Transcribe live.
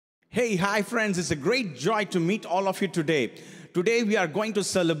Hey, hi friends, it's a great joy to meet all of you today. Today we are going to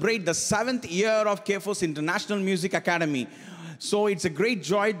celebrate the 7th year of K4C International Music Academy. So it's a great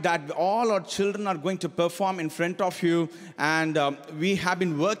joy that all our children are going to perform in front of you. And we have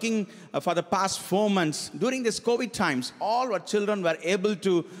been working for the past 4 months. During this COVID times, all our children were able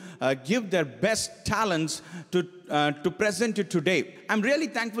to give their best talents to present it today. I'm really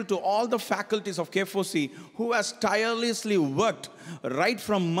thankful to all the faculties of K4C who has tirelessly worked right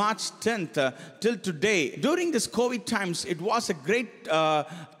from March 10th till today. During this COVID times, it was a great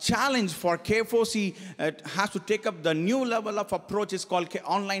challenge for K4C. It has to take up the new level of approach. It's called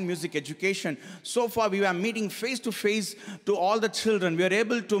online music education. So far, we were meeting face-to-face to all the children. We are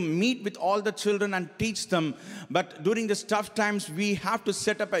able to meet with all the children and teach them. But during these tough times, we have to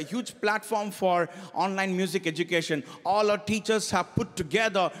set up a huge platform for online music education. All our teachers have put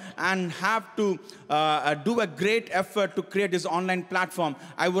together and have to do a great effort to create this online platform.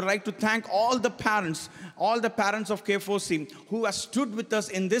 I would like to thank all the parents of K4C who have stood with us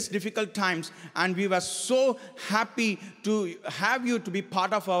in these difficult times, and we were so happy to have you to be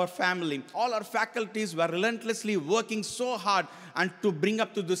part of our family. All our faculties were relentlessly working so hard and to bring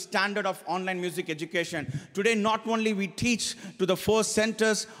up to the standard of online music education. Today, not only we teach to the 4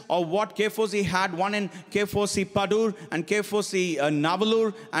 centers of what K4C had, one in K4C Padur and K4C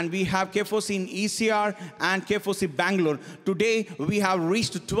Navalur, and we have K4C in ECR and K4C Bangalore. Today, we have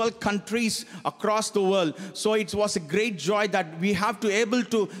reached 12 countries across the world. So it was a great joy that we have to able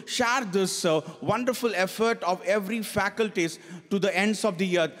to share this wonderful effort of every faculties to the ends of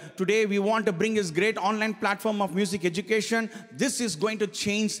the earth. Today, we want to bring this great online platform of music education. This is going to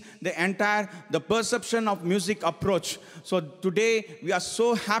change the perception of music approach. So today, we are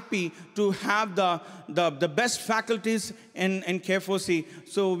so happy to have the best faculties in K4C.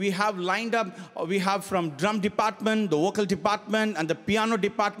 So we have lined up, we have from drum department, the vocal department, and the piano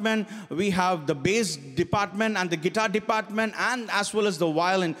department. We have the bass department and the guitar department, and as well as the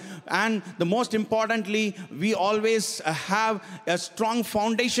violin. And the most importantly, we always have a strong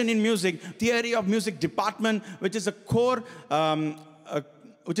foundation in music, theory of music department, which is a core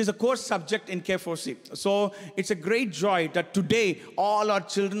subject in K4C. So it's a great joy that today all our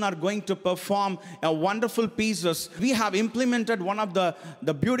children are going to perform wonderful pieces. We have implemented one of the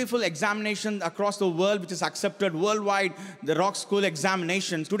beautiful examinations across the world, which is accepted worldwide, the Rock School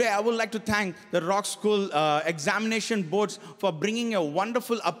examinations. Today I would like to thank the Rock School examination boards for bringing a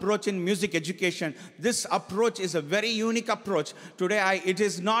wonderful approach in music education. This approach is a very unique approach. Today it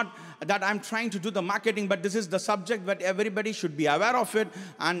is not that I'm trying to do the marketing, but this is the subject that everybody should be aware of it,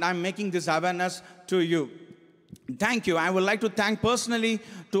 and I'm making this awareness to you. Thank you. I would like to thank personally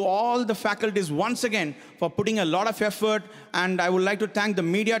to all the faculties once again for putting a lot of effort, and I would like to thank the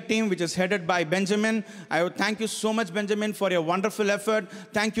media team, which is headed by Benjamin. I would thank you so much, Benjamin, for your wonderful effort.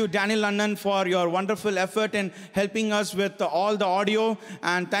 Thank you, Daniel Annan, for your wonderful effort in helping us with all the audio,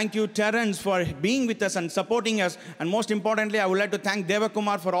 and thank you, Terence, for being with us and supporting us. And most importantly, I would like to thank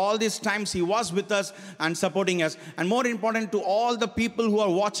Devakumar for all these times he was with us and supporting us. And more important, to all the people who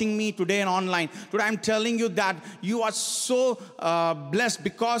are watching me today and online. Today, I'm telling you that you are so blessed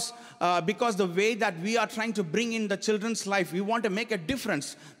because the way that we are trying to bring in the children's life, we want to make a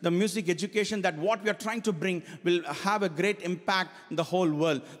difference. The music education, that what we are trying to bring will have a great impact in the whole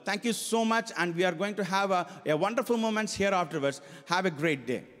world. Thank you so much, and we are going to have a wonderful moments here afterwards. Have a great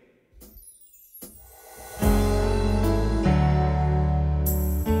day.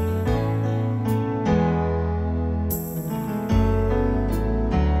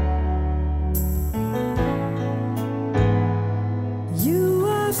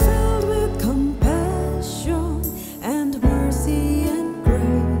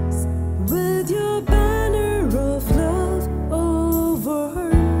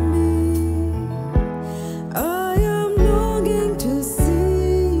 I am longing to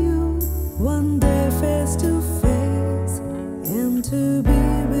see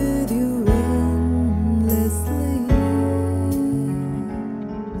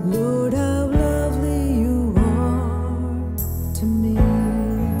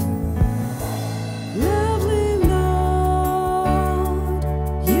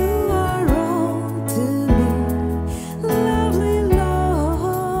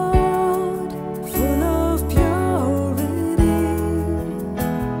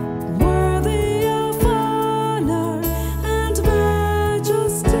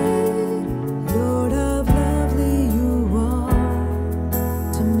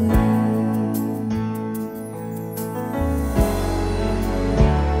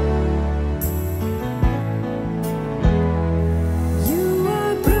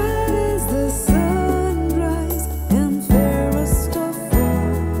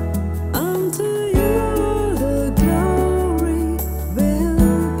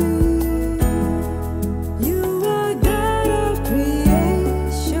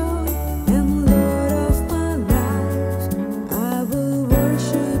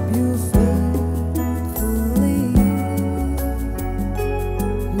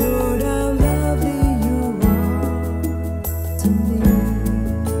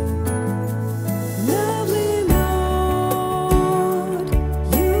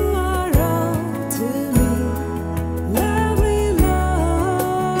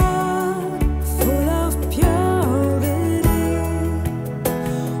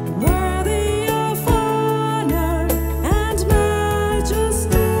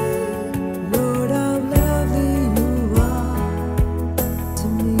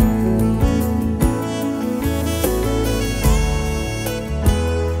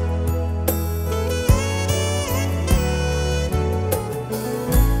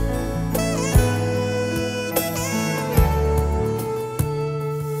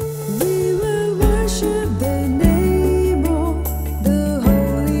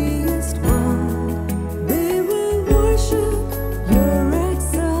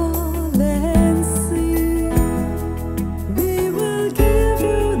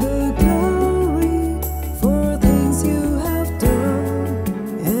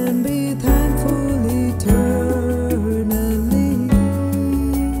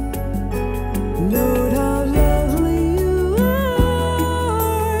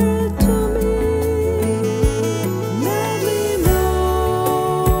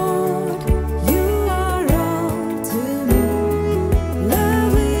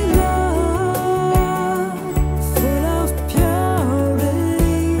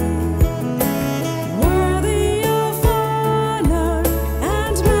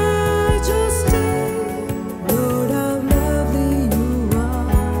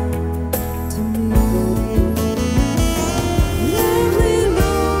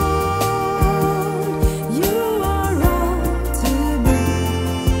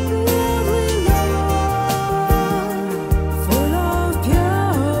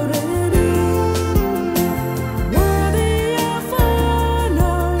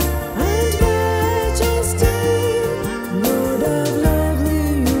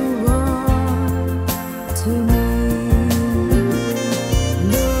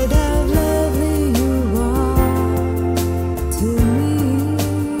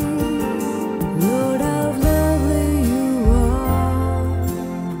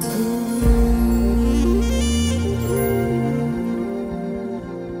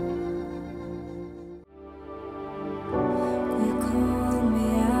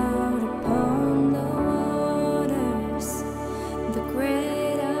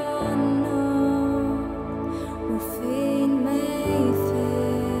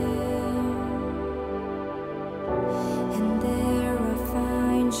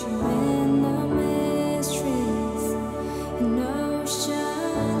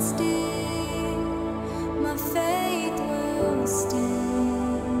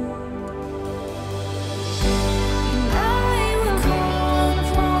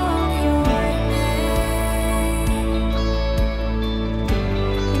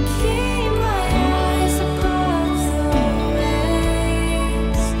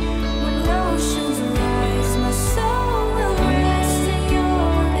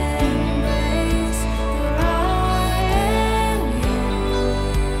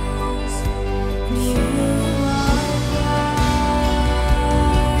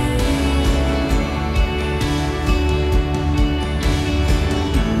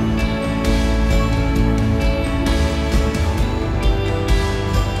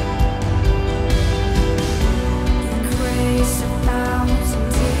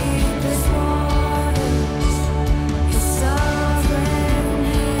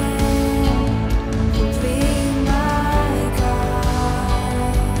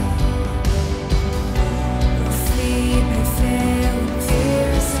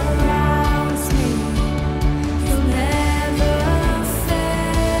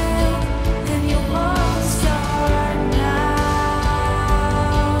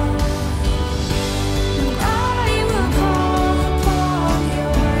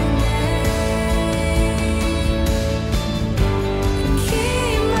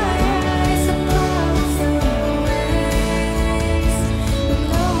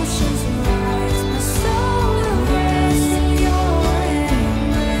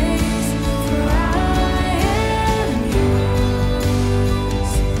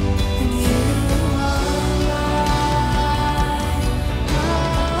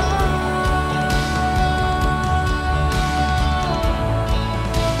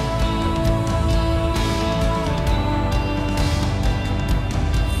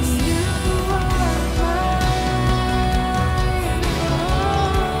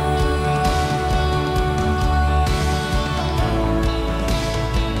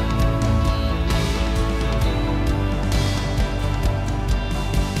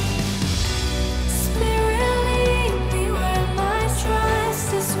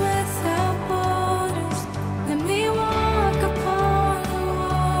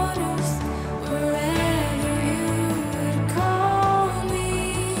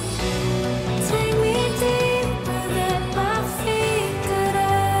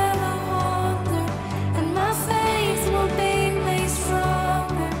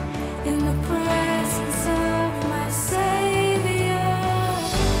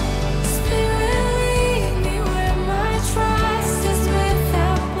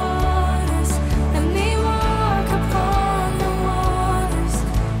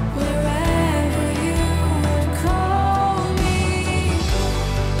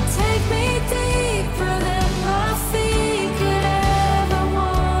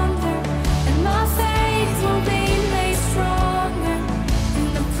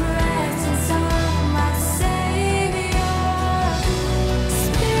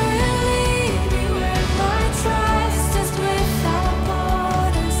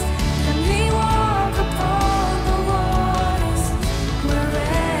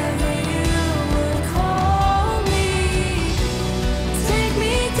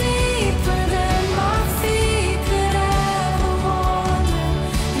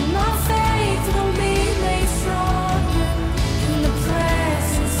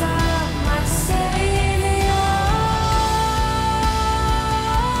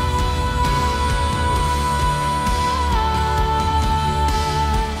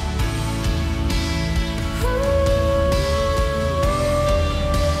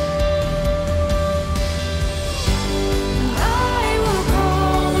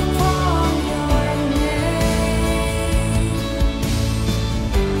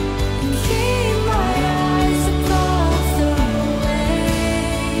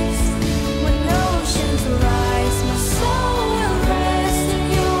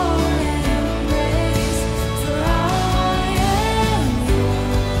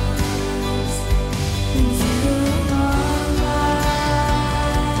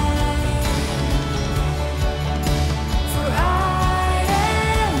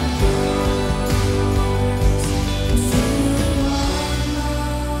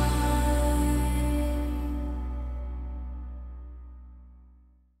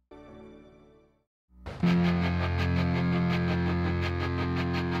I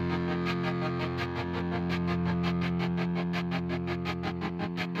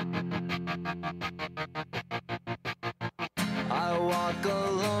walk a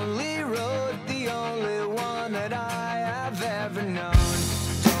lonely road, the only one that I have ever known.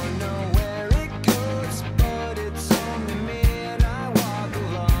 Don't know where it goes, but it's only me and I walk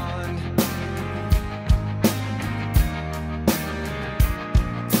alone.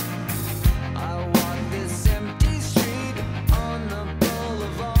 I walk this empty street on the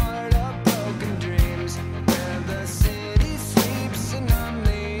boulevard of broken dreams, where the city sleeps and I'm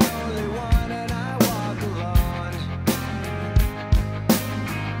the only one and I walk alone.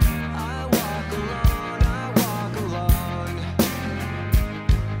 I walk alone, I walk alone.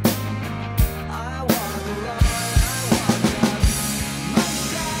 I walk alone, I walk alone. My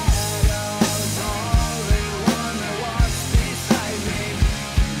shadow's the only one that walks beside me.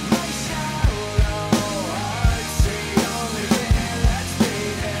 My shallow heart's the only thing that's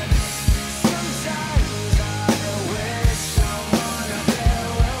beating. Sometimes I wish someone out there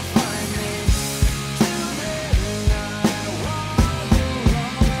will find me. Till then I walk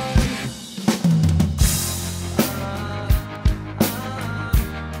alone.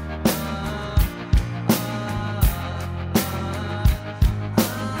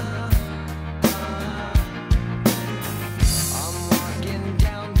 I'm walking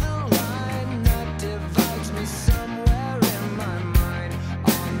down the line that divides me somewhere in my mind,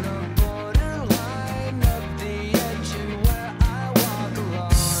 on the borderline of the edge and where I walk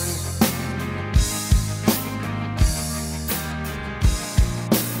alone.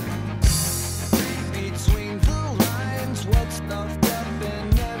 Between the lines, what's stuffed up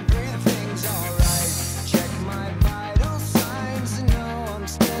and everything's alright. Check my vital signs and know I'm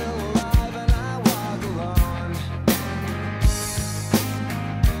still alive and I walk alone.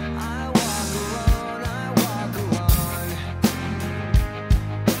 I walk alone, I walk alone.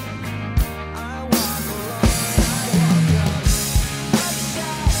 I walk alone, I walk alone. My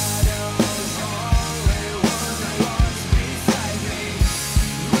shadow's the only one that walks beside me.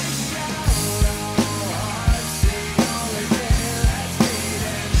 My shallow heart's the only thing that's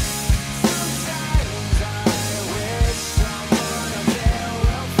beating. Sometimes I wish someone out there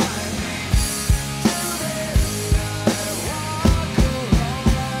will find me. Till then I walk alone.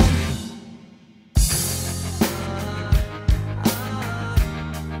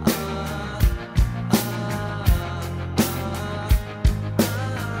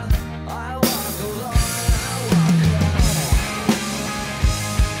 I walk alone,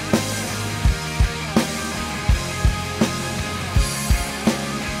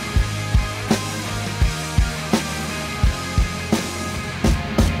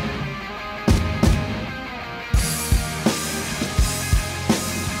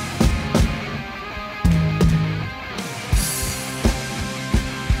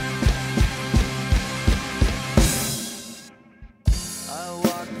 I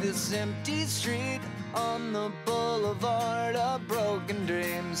walk this empty street on the boulevard of broken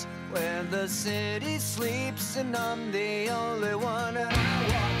dreams, where the city sleeps and I'm the only one and I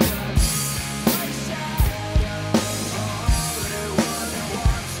walk alone. My shadow's the only one that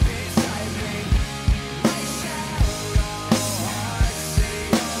walks beside me. My shallow heart's the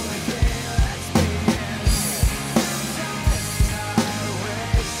only thing that's beating. Sometimes I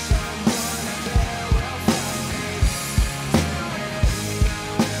wish someone out there will find me. Till then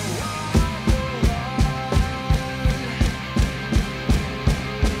I walk alone.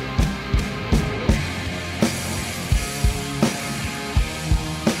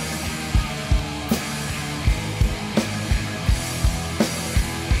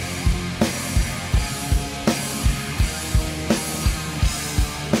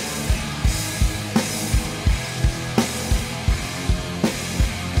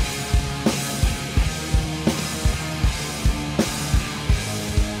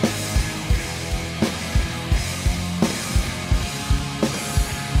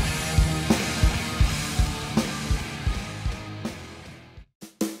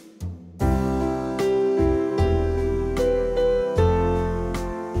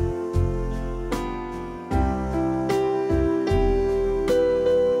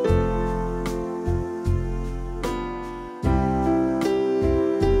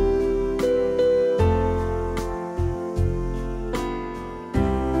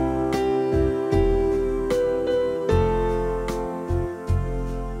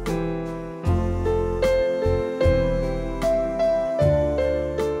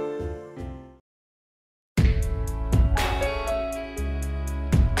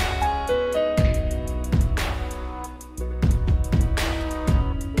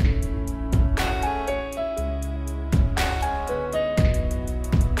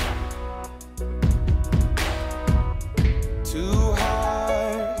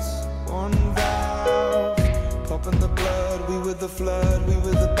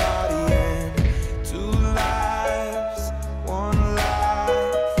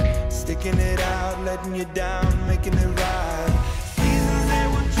 you down, making it right. Seasons, they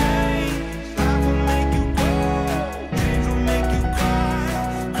will change, life will make you grow, dreams will make you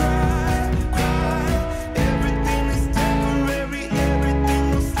cry, cry, cry. Everything is temporary, everything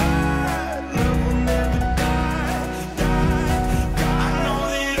will slide. Love will never die, die, die. I know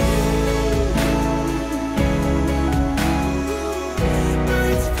that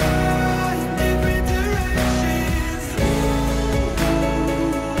birds fly in different directions.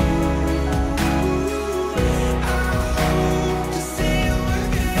 I hope to see you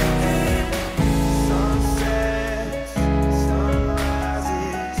again. Sunsets,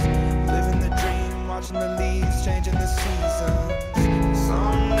 sunrises, living the dream, watching the leaves changing the seasons.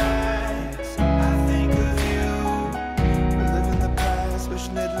 Some nights I think of you, reliving the past,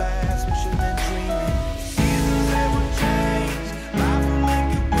 wishing it lasts, wishing and dreaming. Seasons, they will change, life will make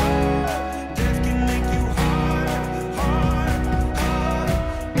you grow, death can make you hard, hard, hard.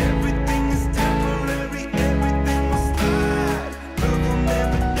 Everything is temporary, everything will slide. Love will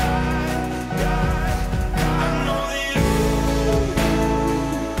never die, die. I know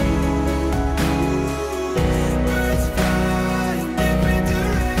that birds fly in different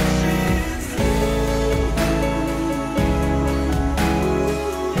directions.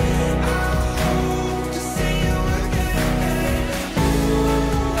 I hope to see you again.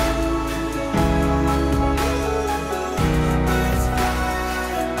 Birds fly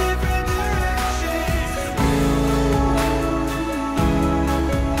in different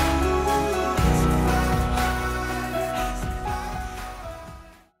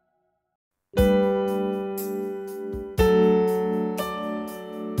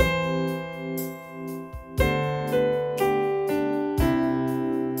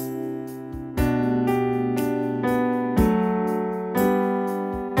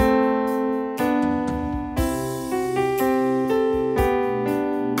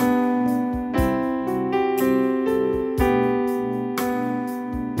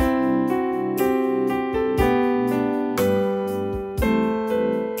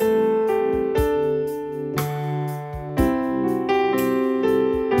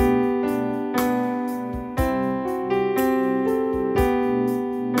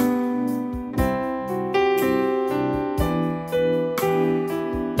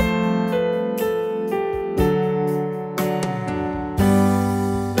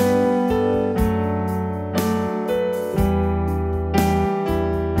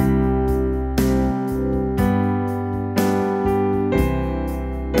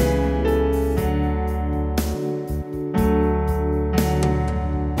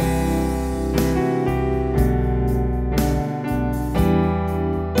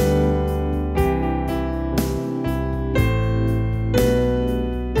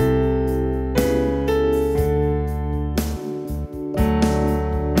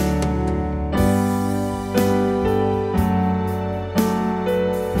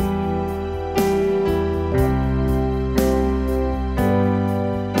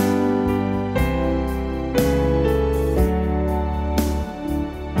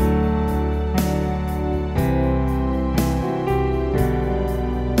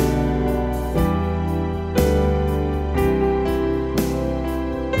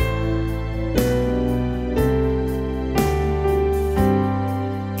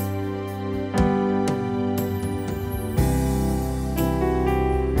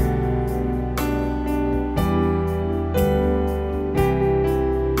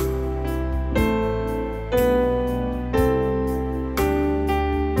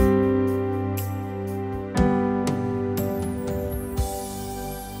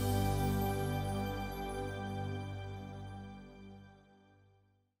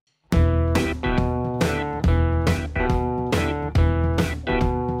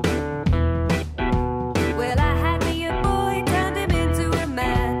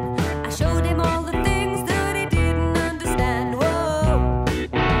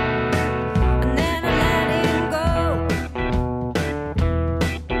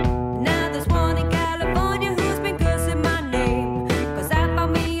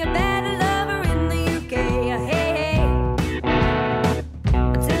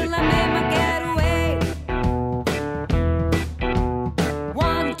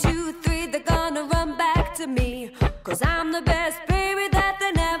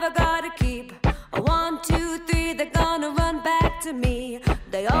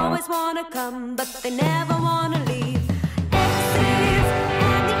They always wanna come, but they never wanna leave. Exes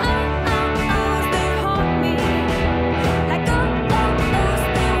and the oh-oh-ohs, they haunt me. Like oh-oh-ohs,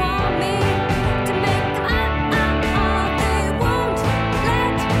 they want me to make them oh-oh-oh. They won't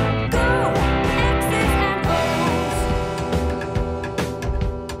let go. Exes and O's.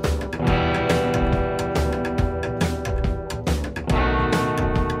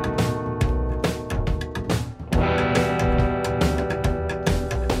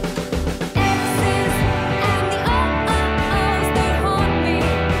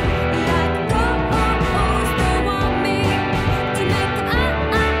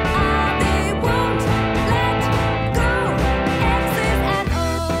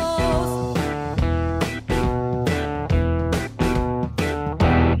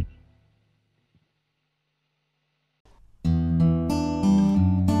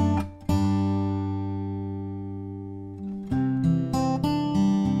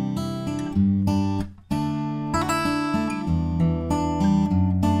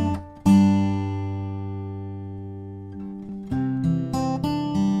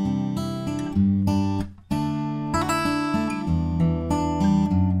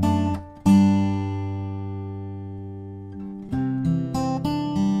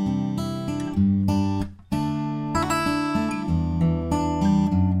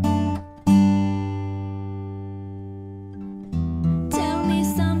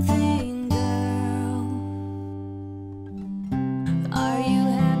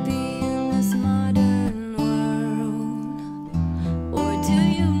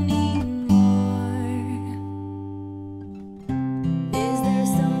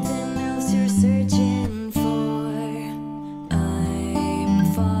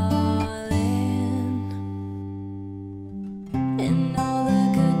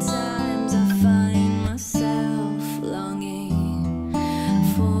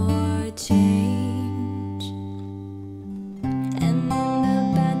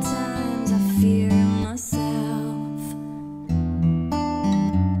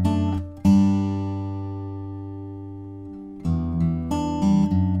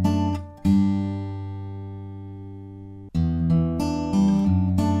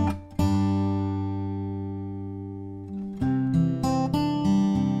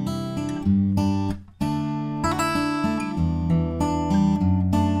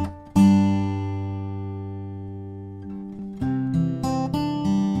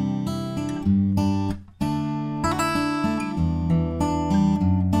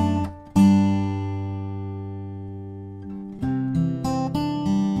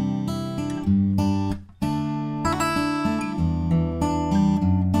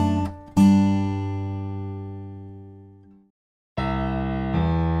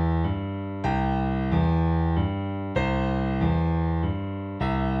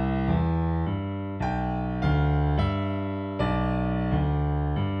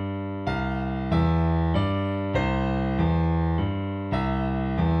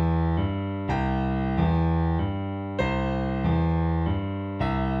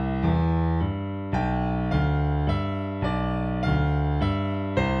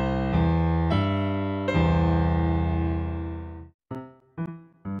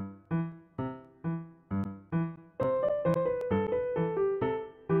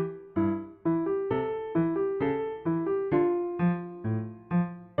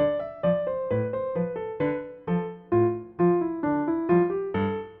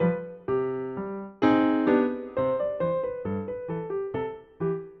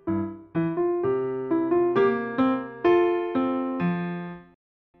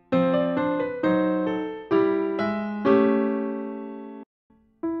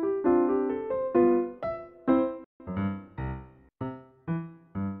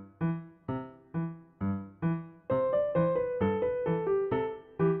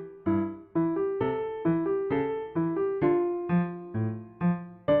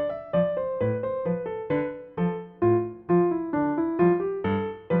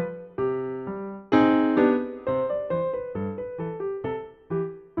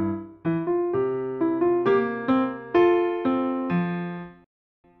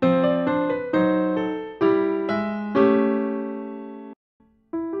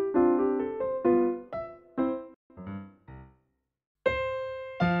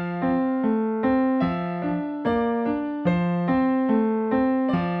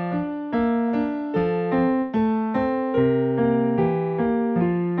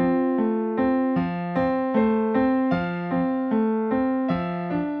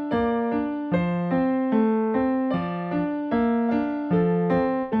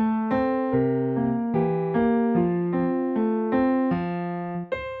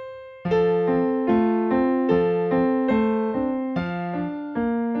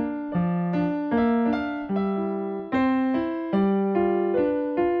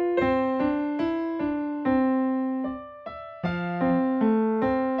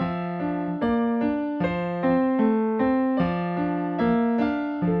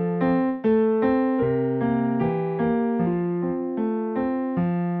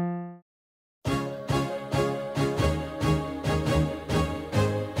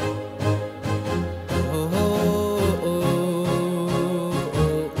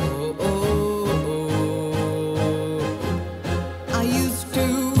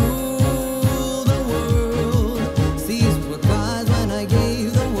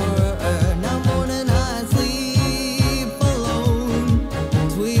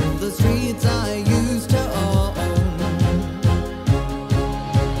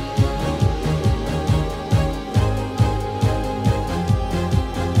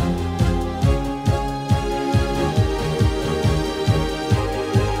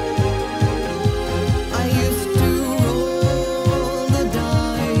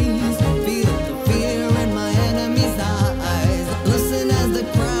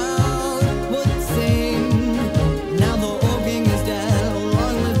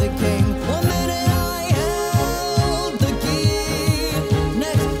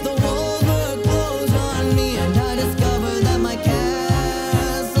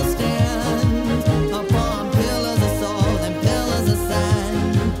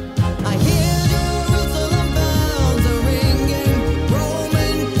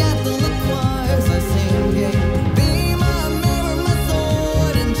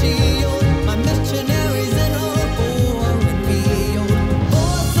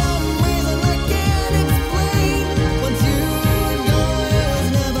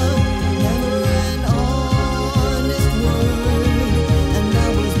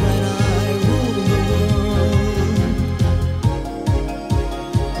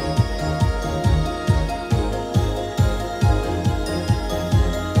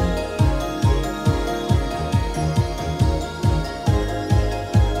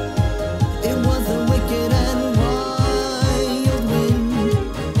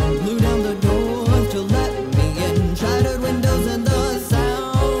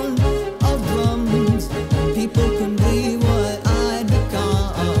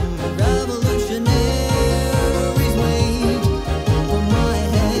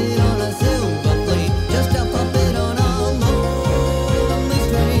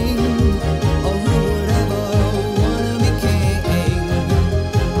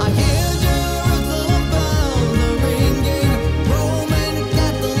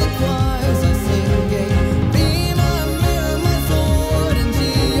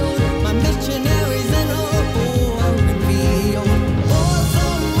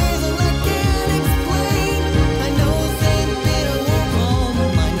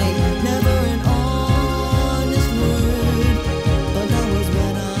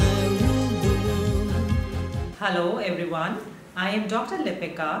 I am Dr.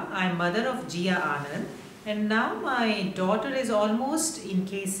 Lepika. I am mother of Jia Anand, and now my daughter is almost in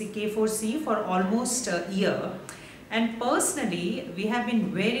K4C for almost a year. And personally, we have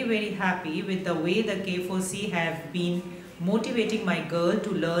been very, very happy with the way the K4C have been motivating my girl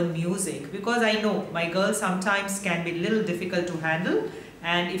to learn music, because I know my girl sometimes can be a little difficult to handle,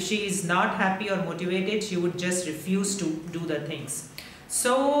 and if she is not happy or motivated, she would just refuse to do the things.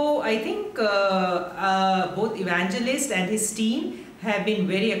 So I think both Evangelist and his team have been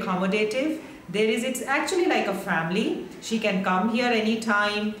very accommodative. It's actually like a family. She can come here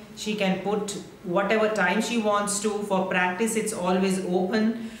anytime. She can put whatever time she wants to. For practice, it's always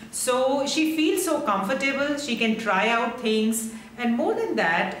open. So she feels so comfortable. She can try out things. And more than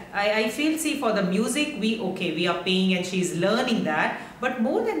that, I feel, see, for the music, we are paying and she's learning that. But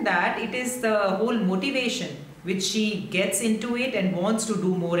more than that, it is the whole motivation which she gets into it and wants to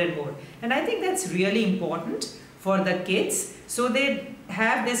do more and more. And I think that's really important for the kids. So they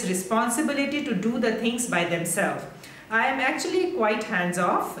have this responsibility to do the things by themselves. I am actually quite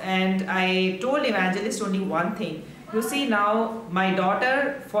hands-off, and I told Evangelist only one thing. You see, now my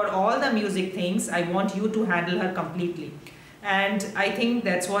daughter, for all the music things, I want you to handle her completely. And I think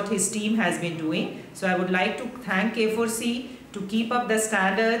that's what his team has been doing. So I would like to thank K4C to keep up the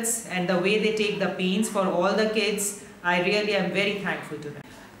standards and the way they take the pains for all the kids. I really am very thankful to them.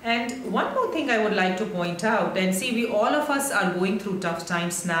 And one more thing I would like to point out, and see, all of us are going through tough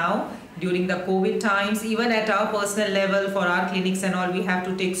times now during the COVID times. Even at our personal level, for our clinics and all, we have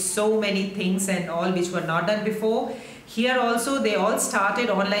to take so many things and all which were not done before. Here also, they all started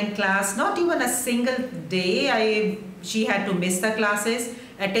online class. Not even a single day she had to miss the classes.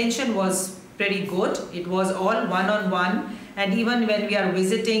 Attention was pretty good. It was all one-on-one. And even when we are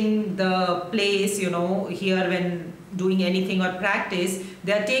visiting the place, here when doing anything or practice,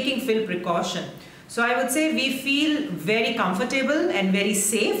 they are taking full precaution. So I would say we feel very comfortable and very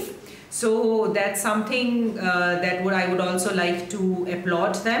safe. So that's something I would also like to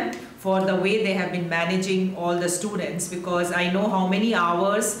applaud them for the way they have been managing all the students, because I know how many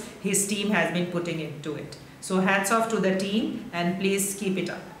hours his team has been putting into it. So hats off to the team, and please keep it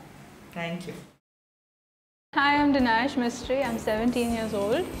up. Thank you. Hi, I'm Dinash Mistry. I'm 17 years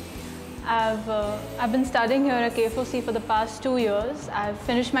old. I've been studying here at K4C for the past 2 years. I've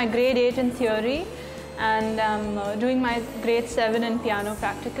finished my grade 8 in theory, and I'm doing my grade 7 in piano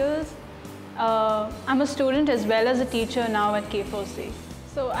practicals. I'm a student as well as a teacher now at K4C.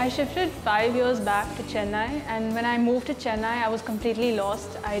 So I shifted 5 years back to Chennai, and when I moved to Chennai, I was completely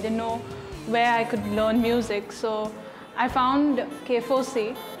lost. I didn't know where I could learn music. So I found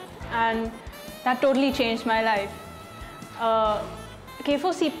K4C, and that totally changed my life.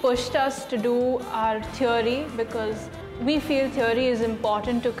 K4C pushed us to do our theory because we feel theory is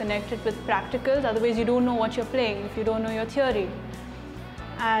important to connect it with practicals. Otherwise, you don't know what you're playing if you don't know your theory.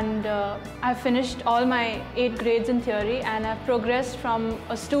 And I've finished all my 8 grades in theory, and I've progressed from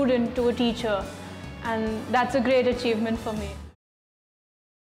a student to a teacher. And that's a great achievement for me.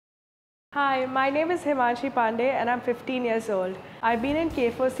 Hi, my name is Himanshi Pandey and I'm 15 years old. I've been in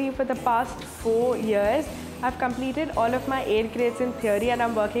K4C for the past 4 years. I've completed all of my 8 grades in theory and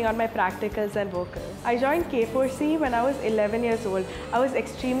I'm working on my practicals and vocals. I joined K4C when I was 11 years old. I was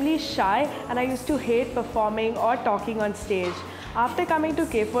extremely shy and I used to hate performing or talking on stage. After coming to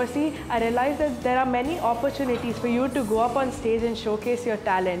K4C, I realized that there are many opportunities for you to go up on stage and showcase your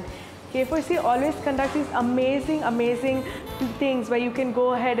talent. K4C always conducts these amazing things where you can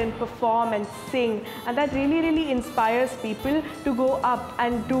go ahead and perform and sing, and that really inspires people to go up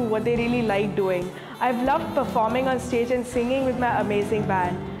and do what they really like doing. I've loved performing on stage and singing with my amazing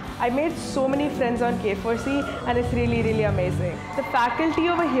band. I made so many friends on K4C and it's really amazing. The faculty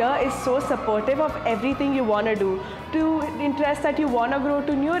over here is so supportive of everything you want to do. To interests that you want to grow,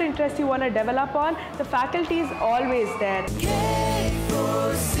 to newer interests you want to develop on, the faculty is always there.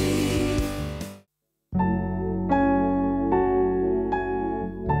 K4C.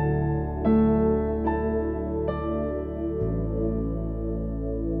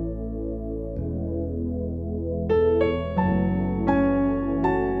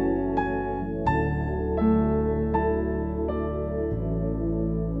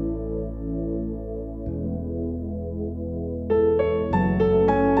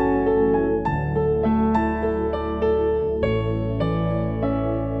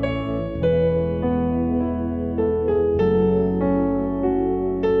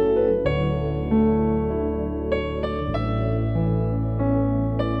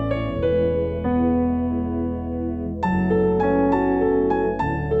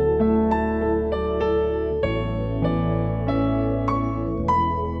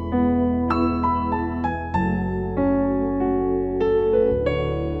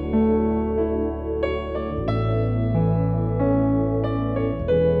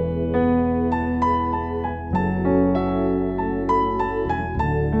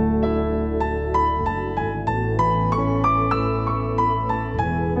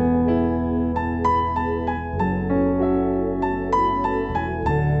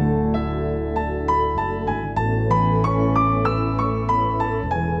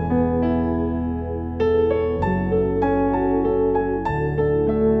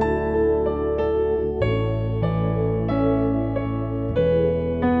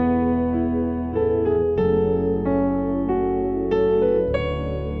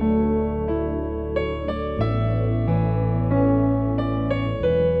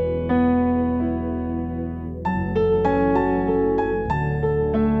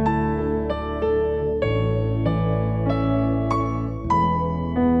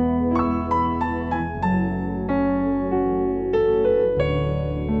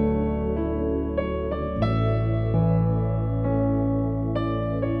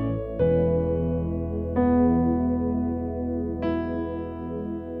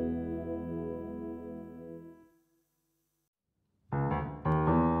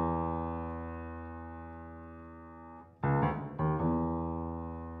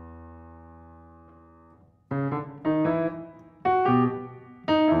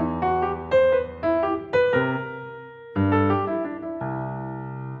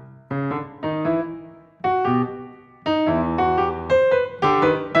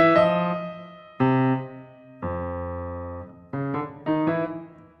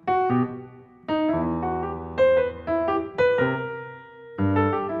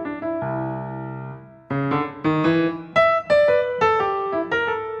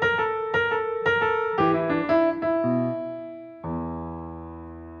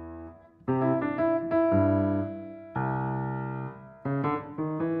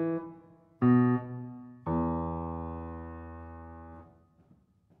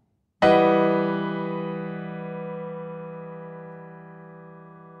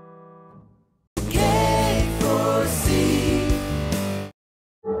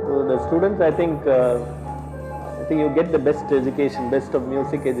 students, I think you get the best education, best of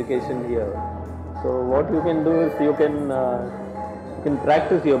music education here. So what you can do is you can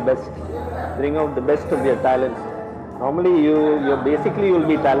practice your best, bring out the best of your talents. Normally you basically will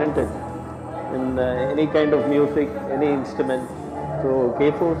be talented in any kind of music, any instrument. So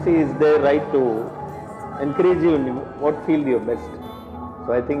K4C is there right to encourage you in what field you're best.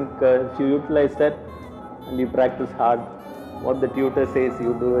 So I think if you utilize that and you practice hard, what the tutor says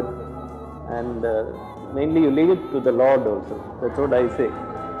you do it, and mainly you leave it to the Lord also. That's what I say.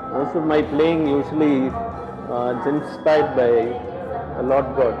 Most of my playing usually it's inspired by a Lord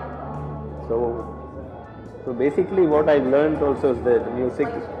God. So basically what I've learned also is that music,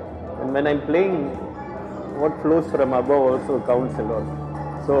 and when I'm playing, what flows from above also counts a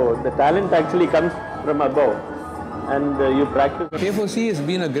lot. So the talent actually comes from above, and you practice. K4C has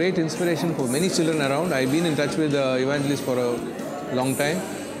been a great inspiration for many children around. I've been in touch with Evangelist for a long time,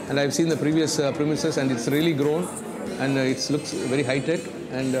 and I've seen the previous premises, and it's really grown, and it looks very high-tech,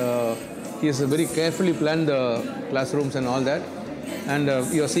 and he has very carefully planned the classrooms and all that, and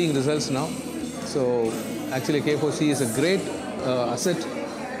you're seeing results now. So actually K4C is a great asset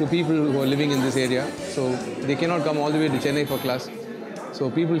to people who are living in this area. So they cannot come all the way to Chennai for class. So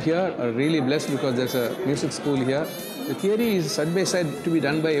people here are really blessed because there's a music school here. The theory is side by side to be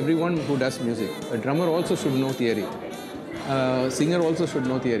done by everyone who does music. A drummer also should know theory. A singer also should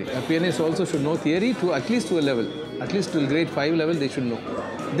know theory. A pianist also should know theory to at least to a level. At least till grade 5 level they should know.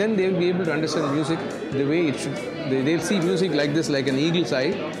 Then they will be able to understand music the way it should. They'll see music like this, like an eagle's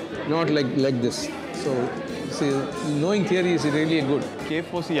eye, not like this. So see, knowing theory is really good.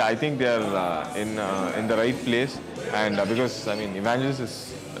 K4C, I think they are in the right place, and because I mean Evangelist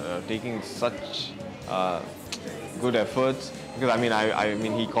is taking such good efforts. Because I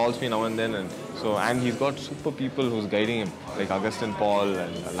mean he calls me now and then, and he's got super people who's guiding him, like Augustine Paul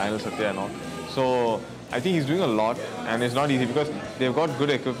and Lionel Satya and all. So I think he's doing a lot, and it's not easy because they've got good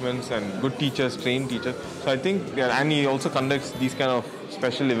equipments and good teachers, trained teachers. So I think, and he also conducts these kind of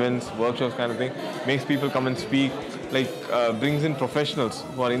special events, workshops kind of thing, makes people come and speak, like brings in professionals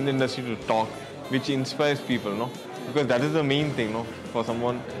who are in the industry to talk, which inspires people, no? Because that is the main thing, no? For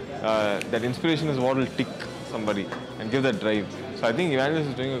someone, that inspiration is what will tick somebody and give that drive. So I think Evangelist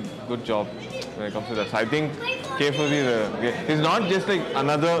is doing a good job when it comes to that. So I think K4C is not just like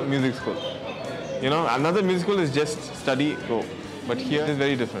another music school. You know, another music school is just study, go. But here it's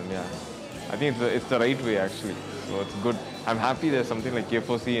very different, yeah. I think it's the right way actually. So it's good. I'm happy there's something like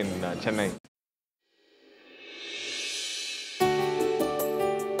K4C in Chennai.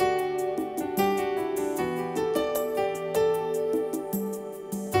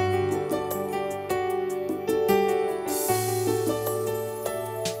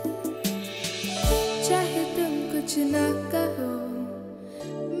 चाहे तुम कुछ ना कहो,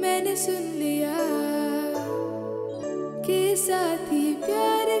 मैंने सुन लिया कि साथी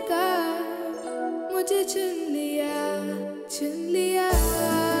प्यार का मुझे चुन लिया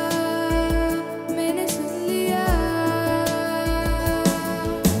मैंने सुन लिया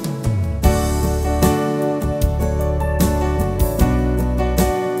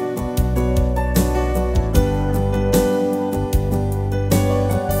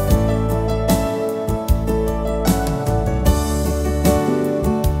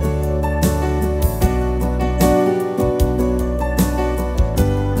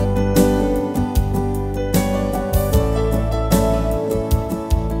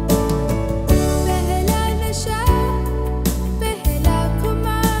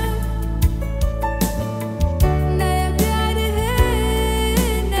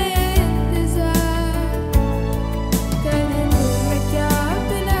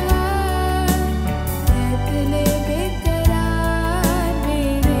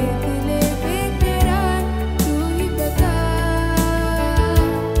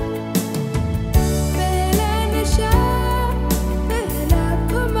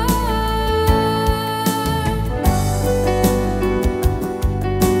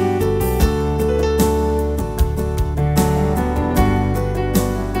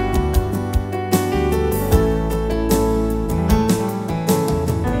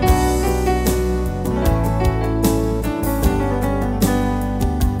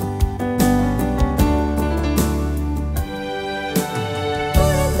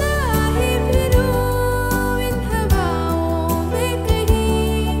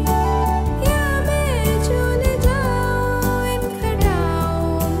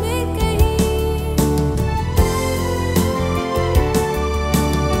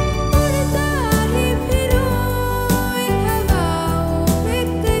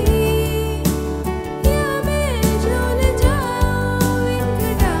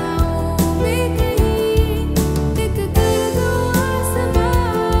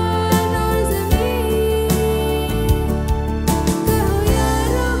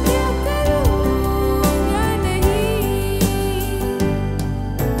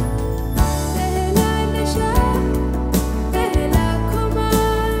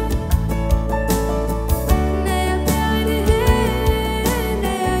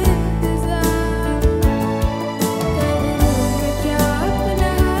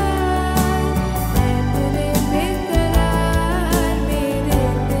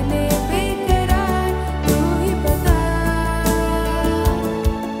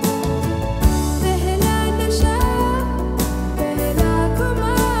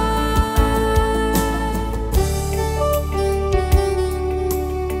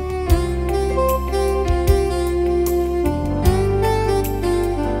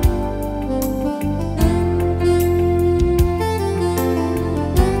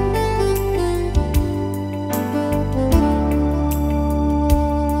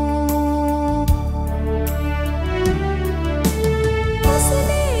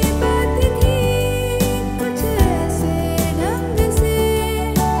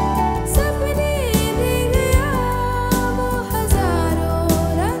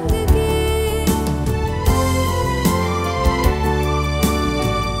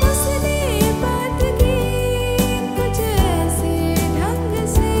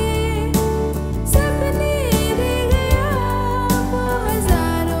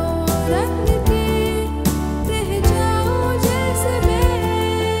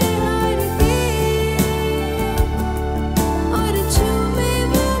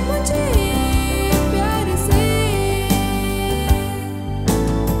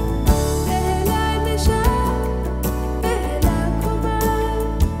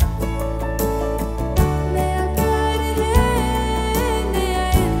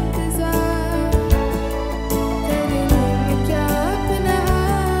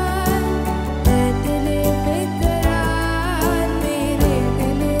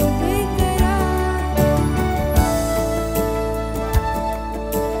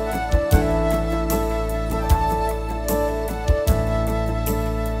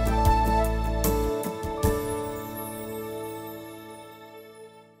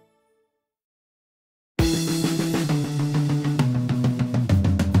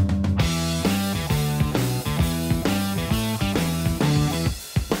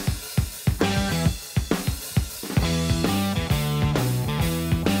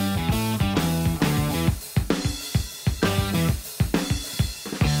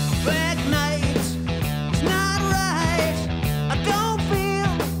Black night is not right. I don't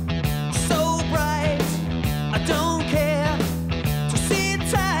feel so bright. I don't care to sit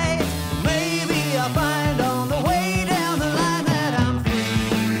tight. Maybe I'll find on the way down the line that I'm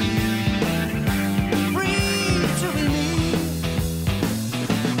free to be me.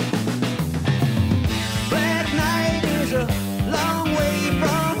 Black night is a long way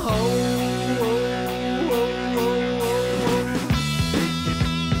from home.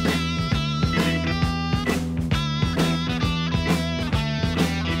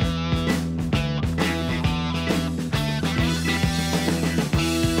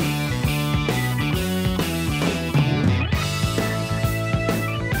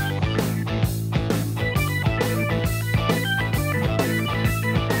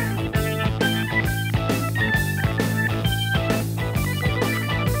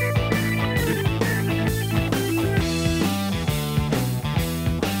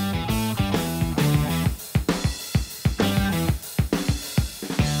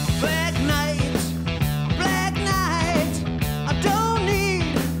 Black night, I don't need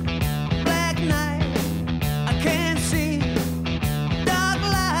black night. I can't see dark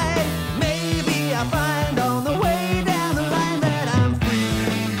light. Maybe I'll find on the way down the line that I'm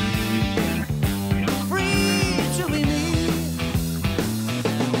free to be me.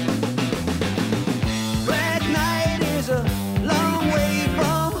 Black night is a long way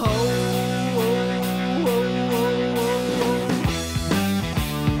from home.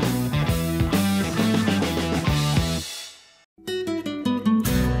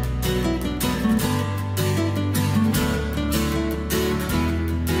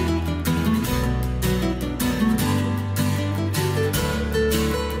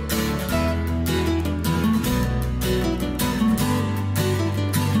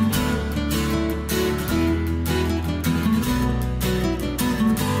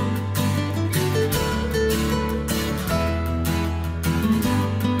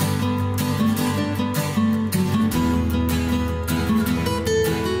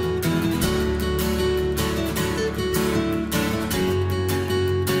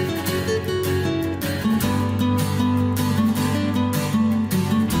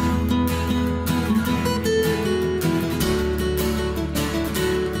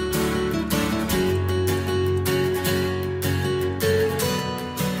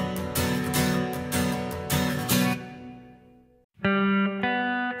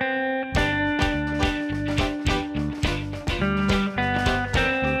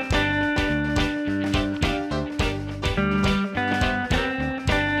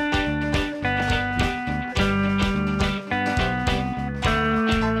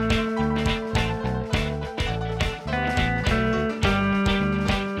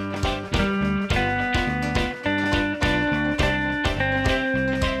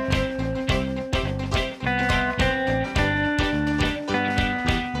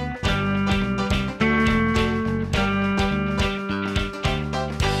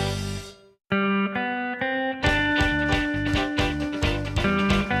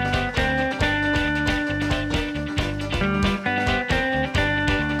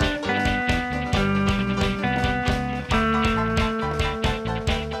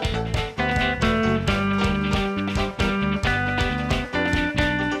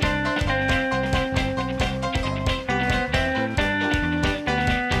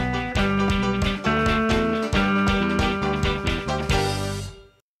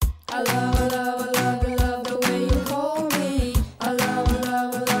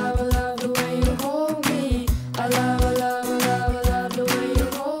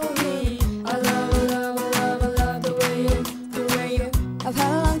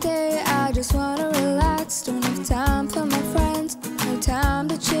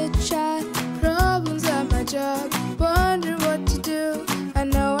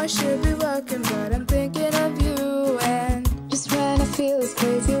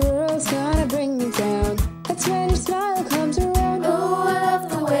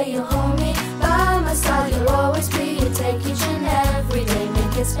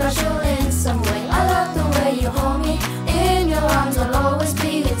 Special in some way. I love the way you hold me in your arms. I'll always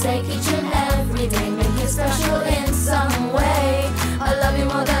be here. Take each and every day, make it special in some way. I love you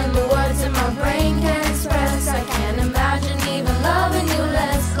more than the words in my brain can express. I can't imagine even loving you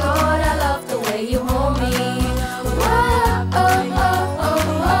less. Lord, I love the way you hold me. Whoa, oh, oh, oh,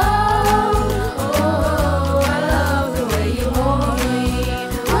 oh, oh, I love the way you hold me.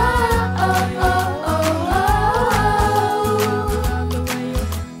 Whoa, oh, oh, oh,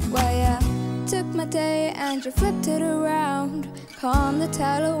 oh. Well, yeah, took my day and you flipped it around. Calm the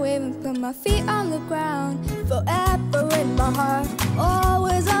tidal wave and put my feet on the ground. Forever in my heart,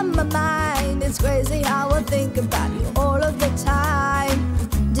 always on my crazy how I think about you all of the time.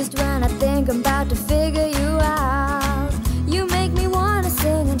 Just when I think I'm about to figure you out, you make me wanna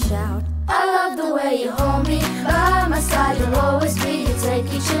sing and shout. I love the way you hold me, by my side you'll always be. You take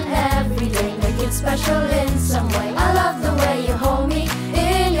each and every day, make it special in some way. I love the way you hold me,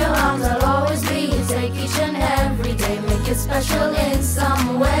 in your arms I'll always be. You take each and every day, make it special in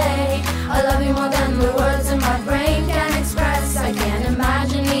some way. I love you more than the words in my brain can express. I can't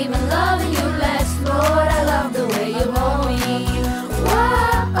imagine even loving you less. Lord, I love the way you hold me. Whoa,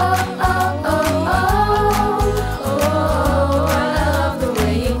 oh, oh, oh, oh, oh, I love the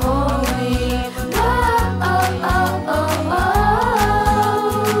way you hold me. Whoa, oh, oh, oh,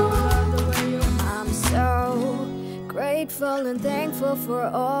 oh. I'm so grateful and thankful for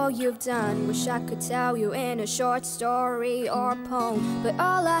all you've done. Wish I could tell you in a short story or poem, but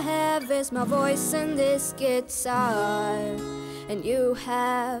all I have is my voice and this guitar, and you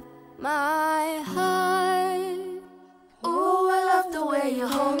have my heart. Ooh, I love the way you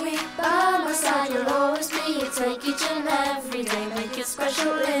hold me, by my side you'll always be. You take each and every day, make it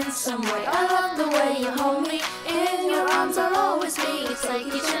special in some way. I love the way you hold me, in your arms I'll always be. You take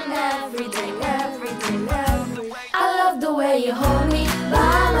each and every day, every day, every day. I love the way you hold me,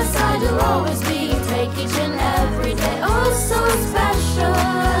 by my side you'll always be. You take each and every day, oh so special. I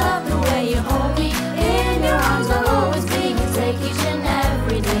love the way you hold me, in your arms I'll always be. You take each and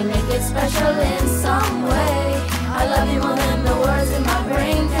every day, make it special in some way. I love you more than the words in my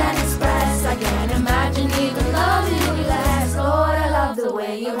brain can express. I can't imagine even loving you less. Lord, I love the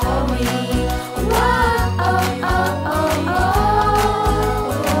way you hold me. Whoa, oh, oh, oh, oh,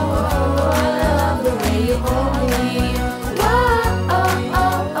 oh, I love the way you hold me. Whoa, oh,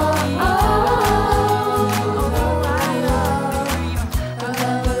 oh, oh, oh, I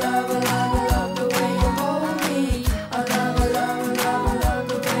love the way you hold me. I love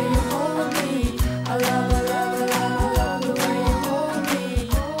the way you hold me.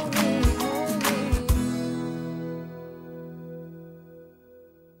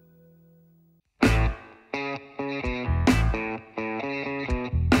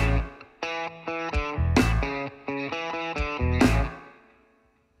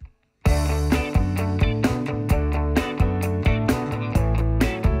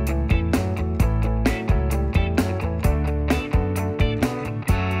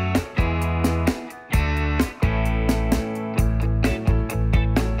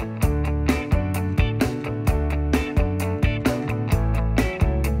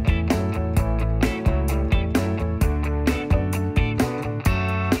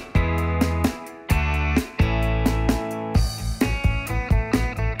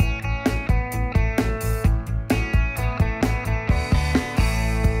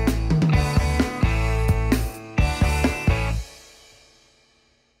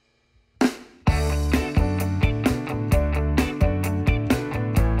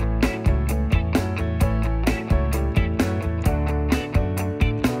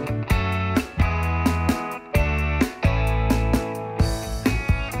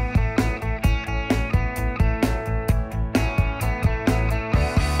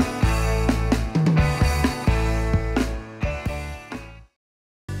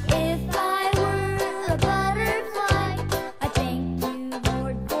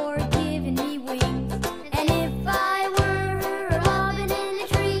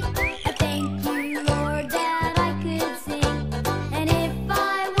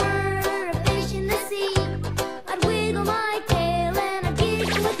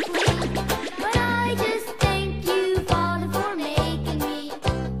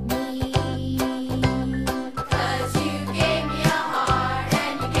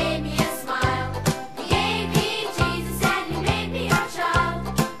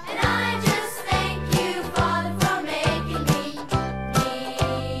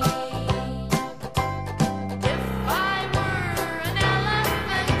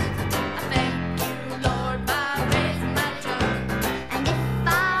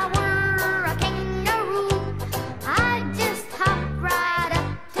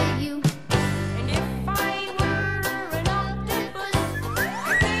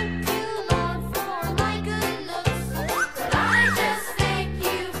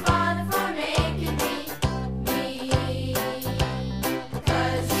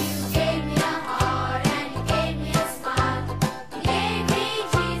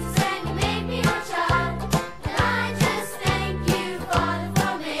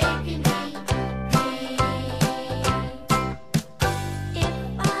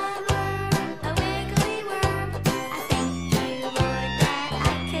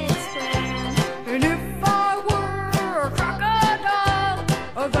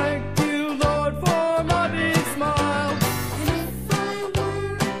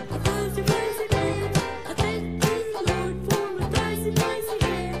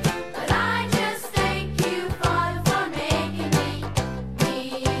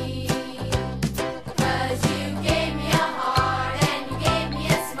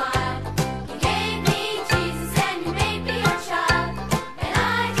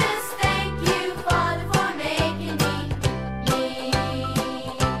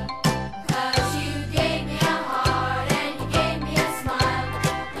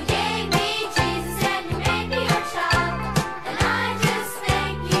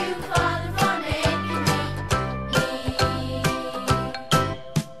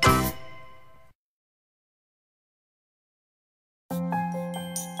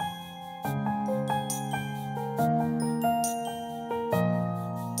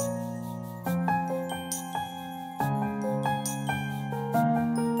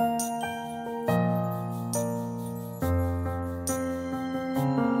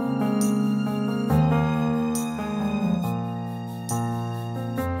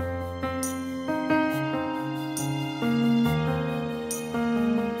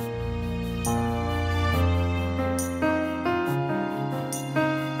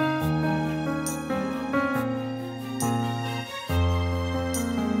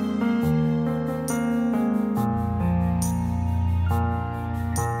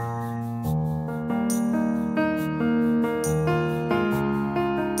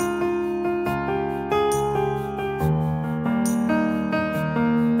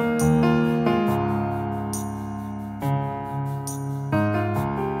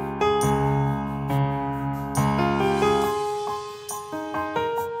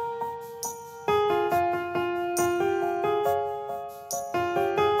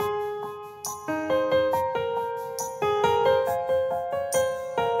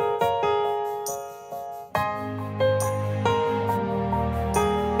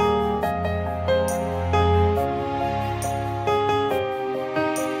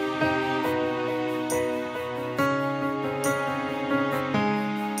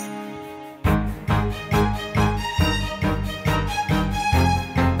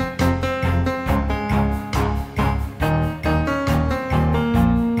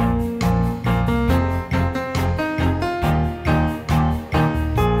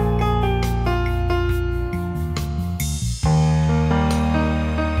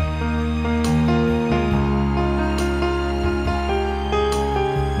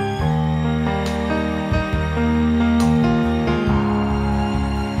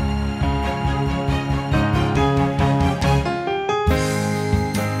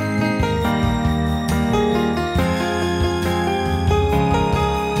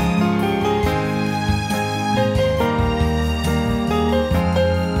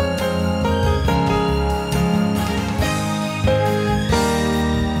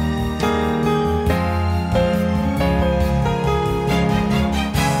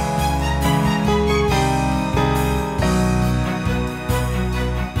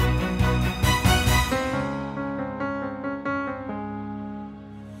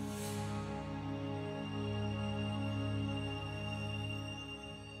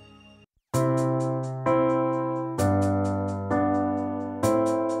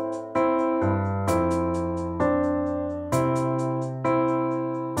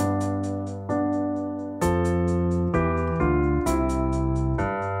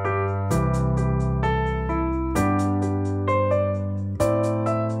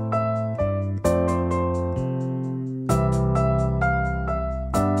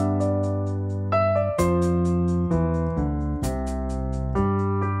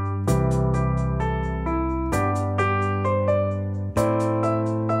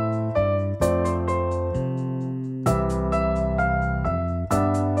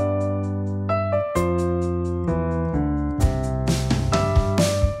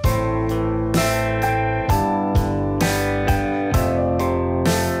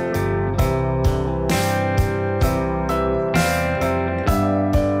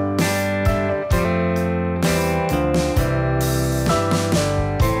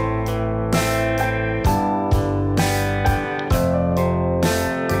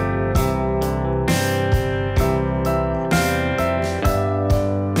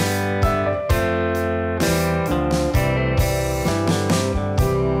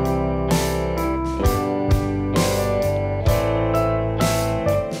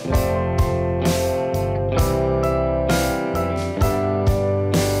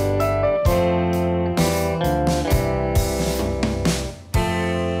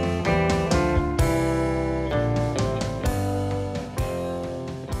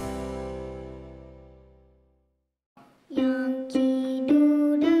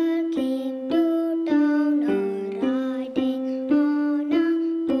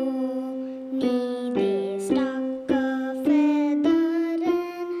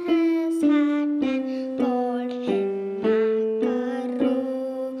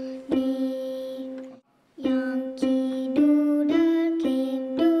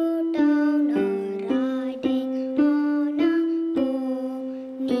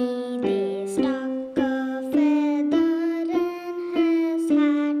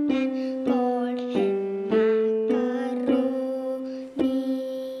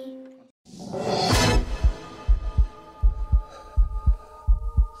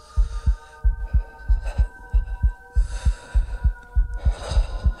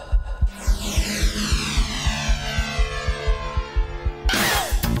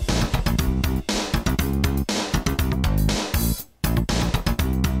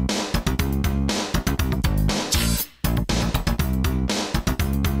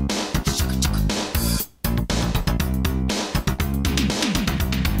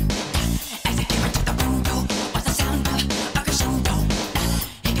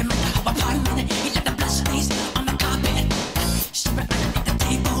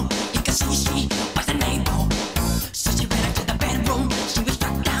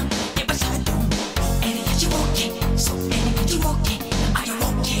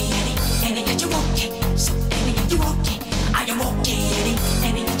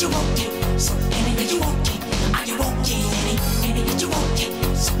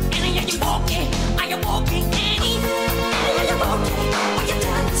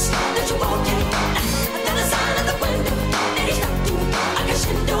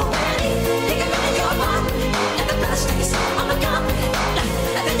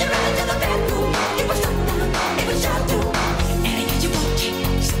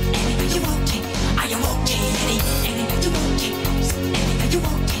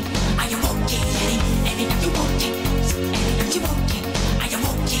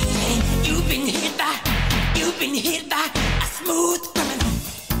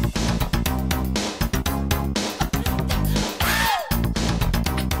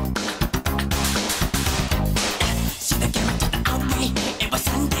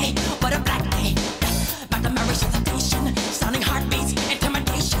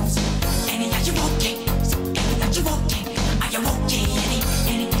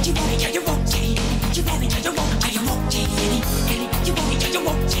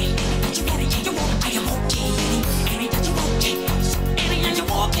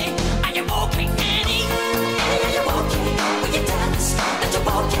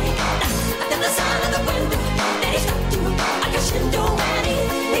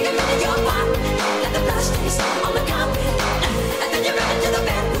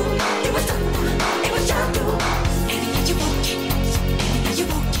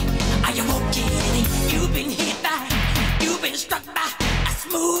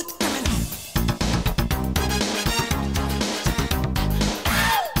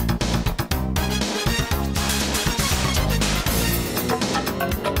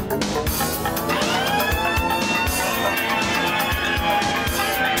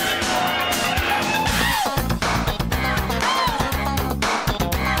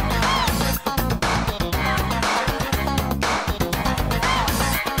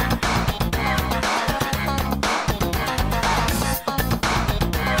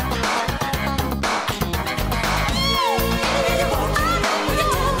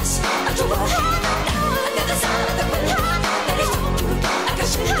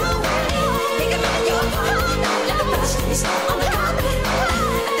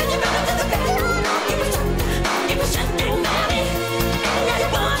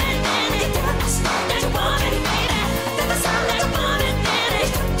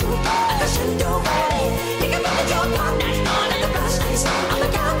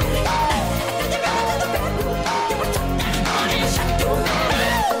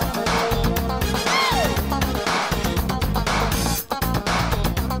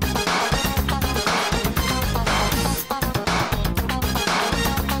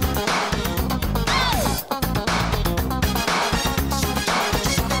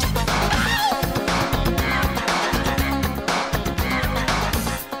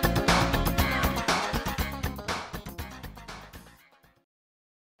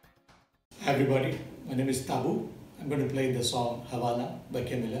 everybody. My name is Tabu. I'm going to play the song Havana by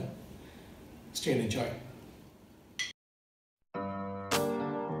Camila. Stay and enjoy.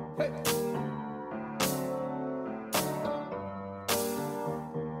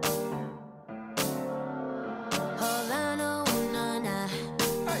 Havana, ooh, na, na.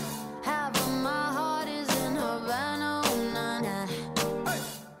 Half of my heart is in Havana, ooh, na, na.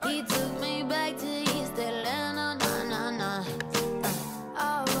 He took me back to East Atlanta, na, na, na.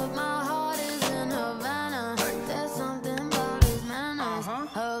 All of my heart is in Havana. There's something about his manners.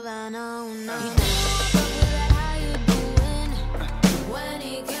 Havana, ooh, na, na. How you doing? When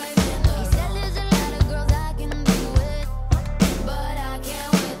he came in, he said there's a lot of girls I can do it, but I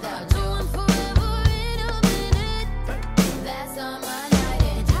can't without you. I'm forever in a minute. That's on my night.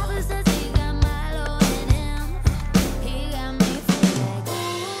 And Papa says he got Milo in him. He got me feeling like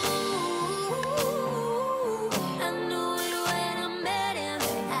ooh. I knew it when I met him.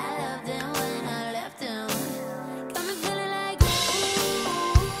 I loved him when I left him. Got me feeling like ooh.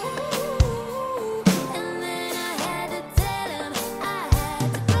 And then I had to tell him I had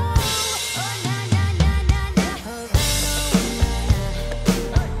to go. Oh na na na na na. Havana, ooh, na na.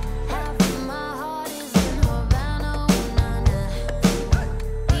 Half of my heart is in Havana, ooh, na na.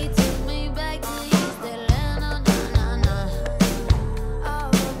 He took me back to East Atlanta, na na na. All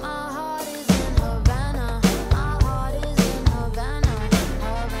of my heart is in Havana. My heart is in Havana,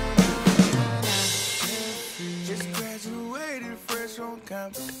 Havana, na na. Just graduated fresh on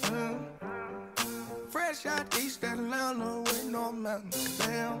campus. Fresh out East Atlanta with no mountains.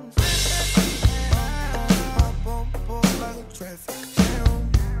 Damn. Hop on board like a traffic jam.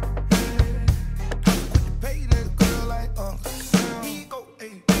 Quick to pay that girl like Uncle Sam. He go,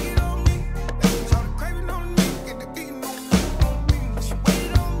 hey, take it on me. Try to crave it on me. Get the beating on me, on me. She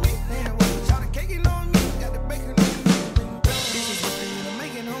waited on me. Try to cake it on me. Got the bacon on me. This is what they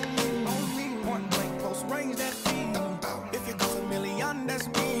making on me, on me. One blank close range, that's me. If you go a million, that's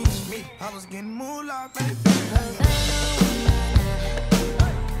me. I was getting moolah, baby.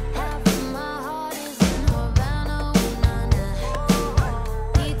 Half of my heart is in Havana, ooh, na na.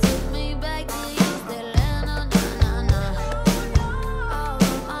 He took me back to East Atlanta, na na na. All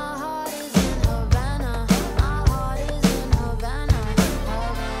of my heart is in Havana. My heart is in Havana,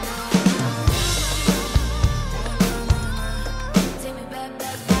 Havana. Take me back,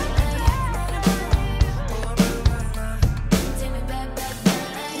 back, back, take me back, back, back.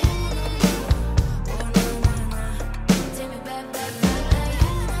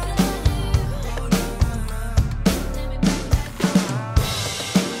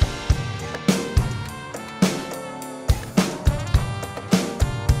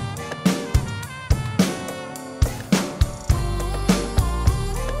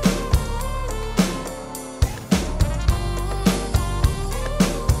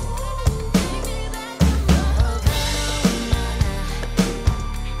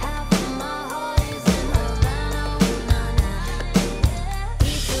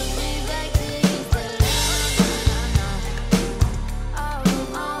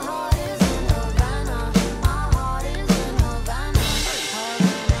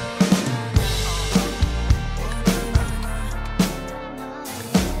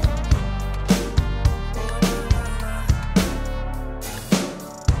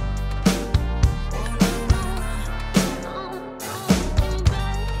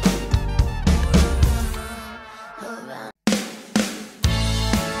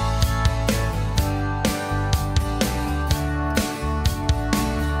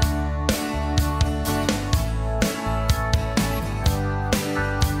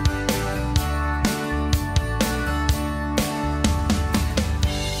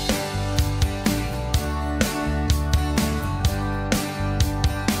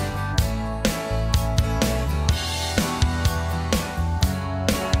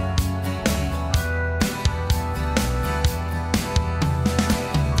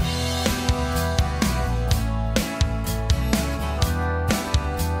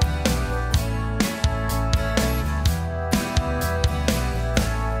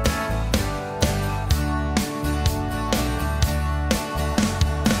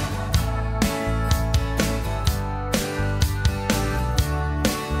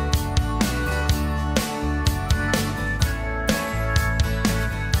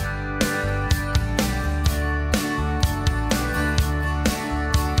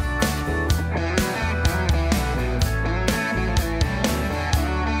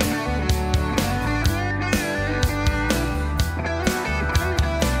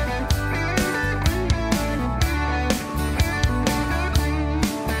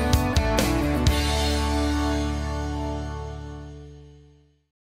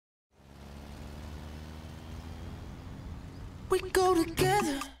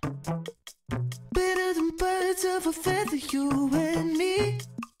 of a feather, you and me.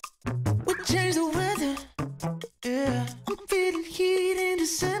 We change the weather, yeah. I'm feeling heat in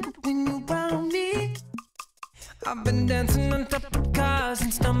December when you found me. I've been dancing on top of cars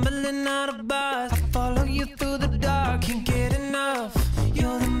and stumbling out of bars. I follow you through the dark, can't get enough.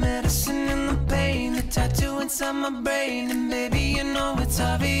 You're the medicine and the pain, the tattoo inside my brain. And baby, you know it's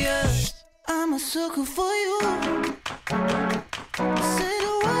obvious, I'm a sucker for you. Say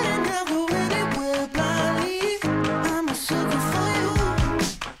the word and I'll go anywhere blindly. I'm a sucker for you,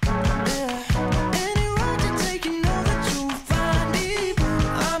 yeah. Any road you take, you know that you'll find me.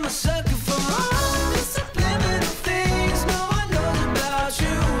 I'm a sucker for all the subliminal things no one knows about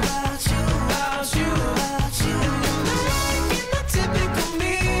you, about you, about you, about you. And you're making the typical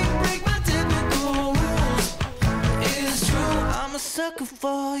me break my typical rules. It's true, I'm a sucker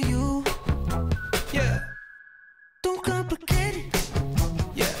for you, yeah. Don't complicate it,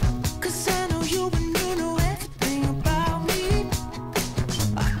 yeah. 'Cause I know you and you know everything about me.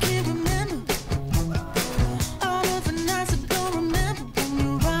 I can't remember all of the nights I don't remember when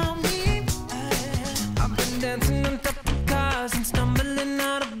you're around me. I've been dancing on top of cars and stumbling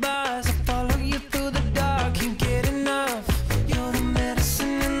out of bars. I follow you through the dark, can't get enough. You're the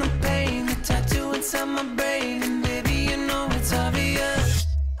medicine and the pain, the tattoo inside my brain. And baby, you know it's obvious,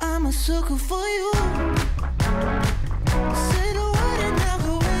 I'm a sucker for you. Say the word and I'll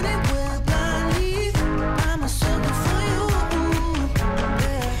go anywhere blindly. I'm a sucker for you,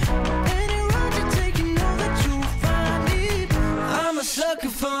 yeah. Any road you take, you know that you'll find me. I'm a sucker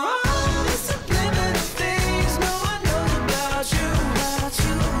for all the subliminal things no one knows about you, about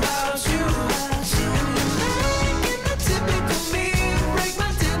you, about you, about you. And you're making the typical me break my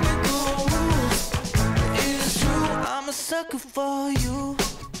typical rules. It's true, I'm a sucker for you,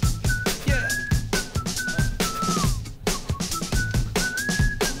 yeah.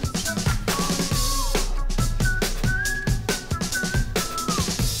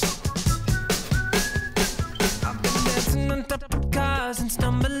 Dancing on top of cars and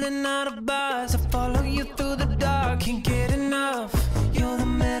stumbling out of bars. I follow you through the dark, can't get enough. You're the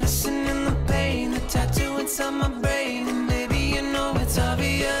medicine and the pain, the tattoo inside my brain. And baby, you know it's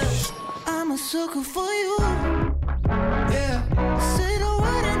obvious, I'm a sucker for you, yeah. Say the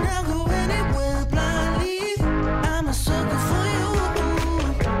word and I'll go anywhere blindly. I'm a sucker for you,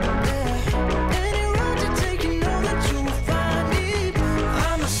 yeah. Any road you take, you know that you'll find me.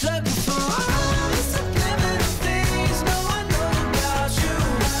 I'm a sucker for all the subliminal things no one knows about you,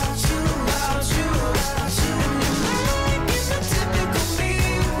 about you, about you, about you. And you're making the typical me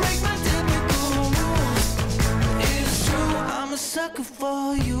break my typical rules. It's true, I'm a sucker for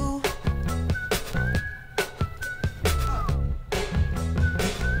you.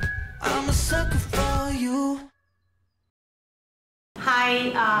 I'm a sucker for you.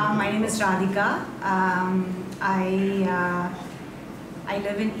 Hi, my name is Radhika. I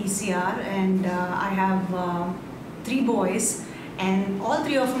live in ECR and I have 3 boys, and all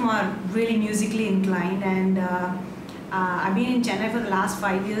 3 of them are really musically inclined. And I've been in Chennai for the last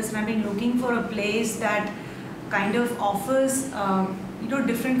 5 years, and I've been looking for a place that kind of offers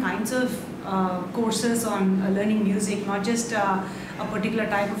different kinds of courses on learning music, not just a particular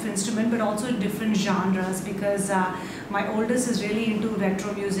type of instrument, but also different genres, because my oldest is really into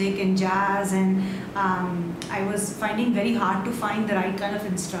retro music and jazz, and I was finding very hard to find the right kind of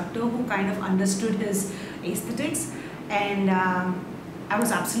instructor who kind of understood his aesthetics. And I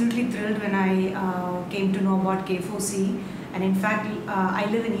was absolutely thrilled when I came to know about K4C. And in fact, I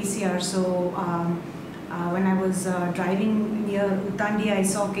live in ECR, so when I was driving near Uttandi, I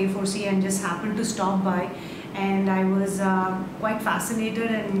saw K4C and just happened to stop by. And I was quite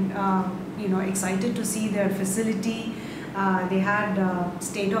fascinated and excited to see their facility. They had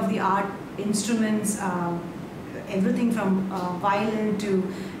state-of-the-art instruments, everything from violin to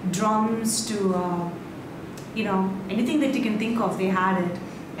drums to anything that you can think of, they had it.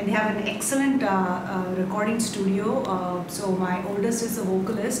 And they have an excellent recording studio. So my oldest is a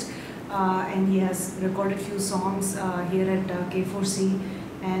vocalist, and he has recorded few songs here at K4C.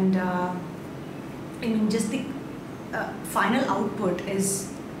 And I mean, just the final output is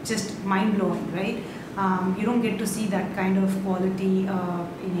just mind-blowing, right? You don't get to see that kind of quality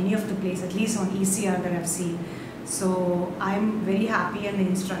in any of the places, at least on ECR that I've seen. So I'm very happy, and the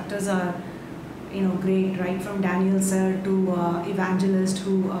instructors are great, right from Daniel sir to Evangelist,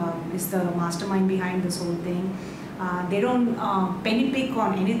 who is the mastermind behind this whole thing. They don't penny pick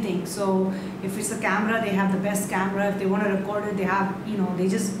on anything. So if it's a camera, they have the best camera. If they want to record it, they have, they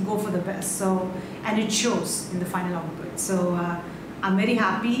just go for the best. So, and it shows in the final output. So I'm very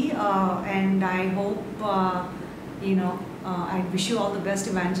happy, and I hope, I wish you all the best,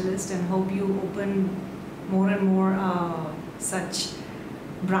 Evangelist, and hope you open more and more such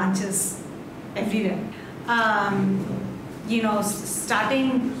branches everywhere. You know,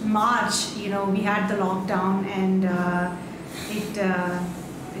 starting March, you know, we had the lockdown, and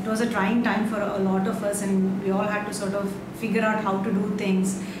it was a trying time for a lot of us, and we all had to sort of figure out how to do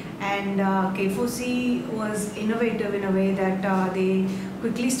things. And K4C was innovative in a way that they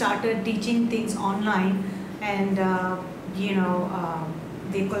quickly started teaching things online, and you know,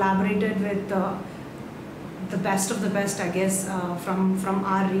 they collaborated with the best of the best, I guess, from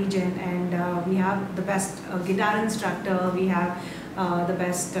our region. And we have the best guitar instructor, we have the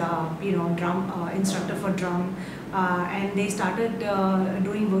best you know, drum instructor for drum, and they started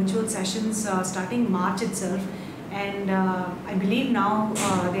doing virtual sessions starting March itself. And I believe now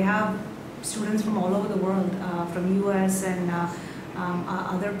they have students from all over the world, from US and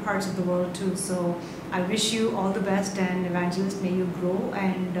other parts of the world too. So I wish you all the best, and Evangelist, may you grow,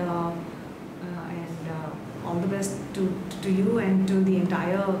 and all the best to you and to the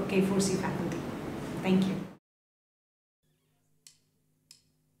entire K4C faculty. Thank you.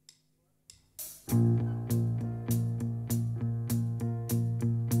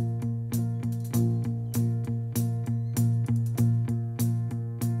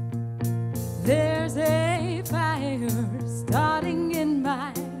 There's a fire starting in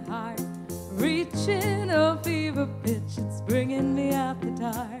my heart, reaching a fever pitch, it's bringing me out the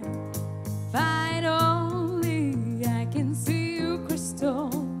dark. Finally, I can see you crystal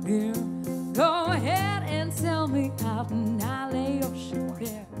clear. Go ahead and sell me out, and I'll lay your ship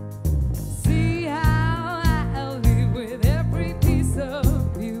bare. See how I live with every piece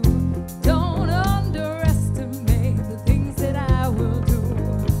of you. Don't underestimate the things that I will do.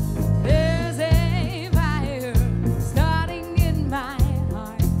 There's a fire starting in my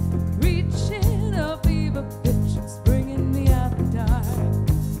heart, reaching a fever pitch, it's bringing me out the dark.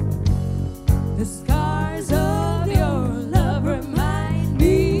 The scars of your love remind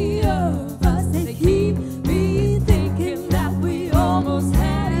me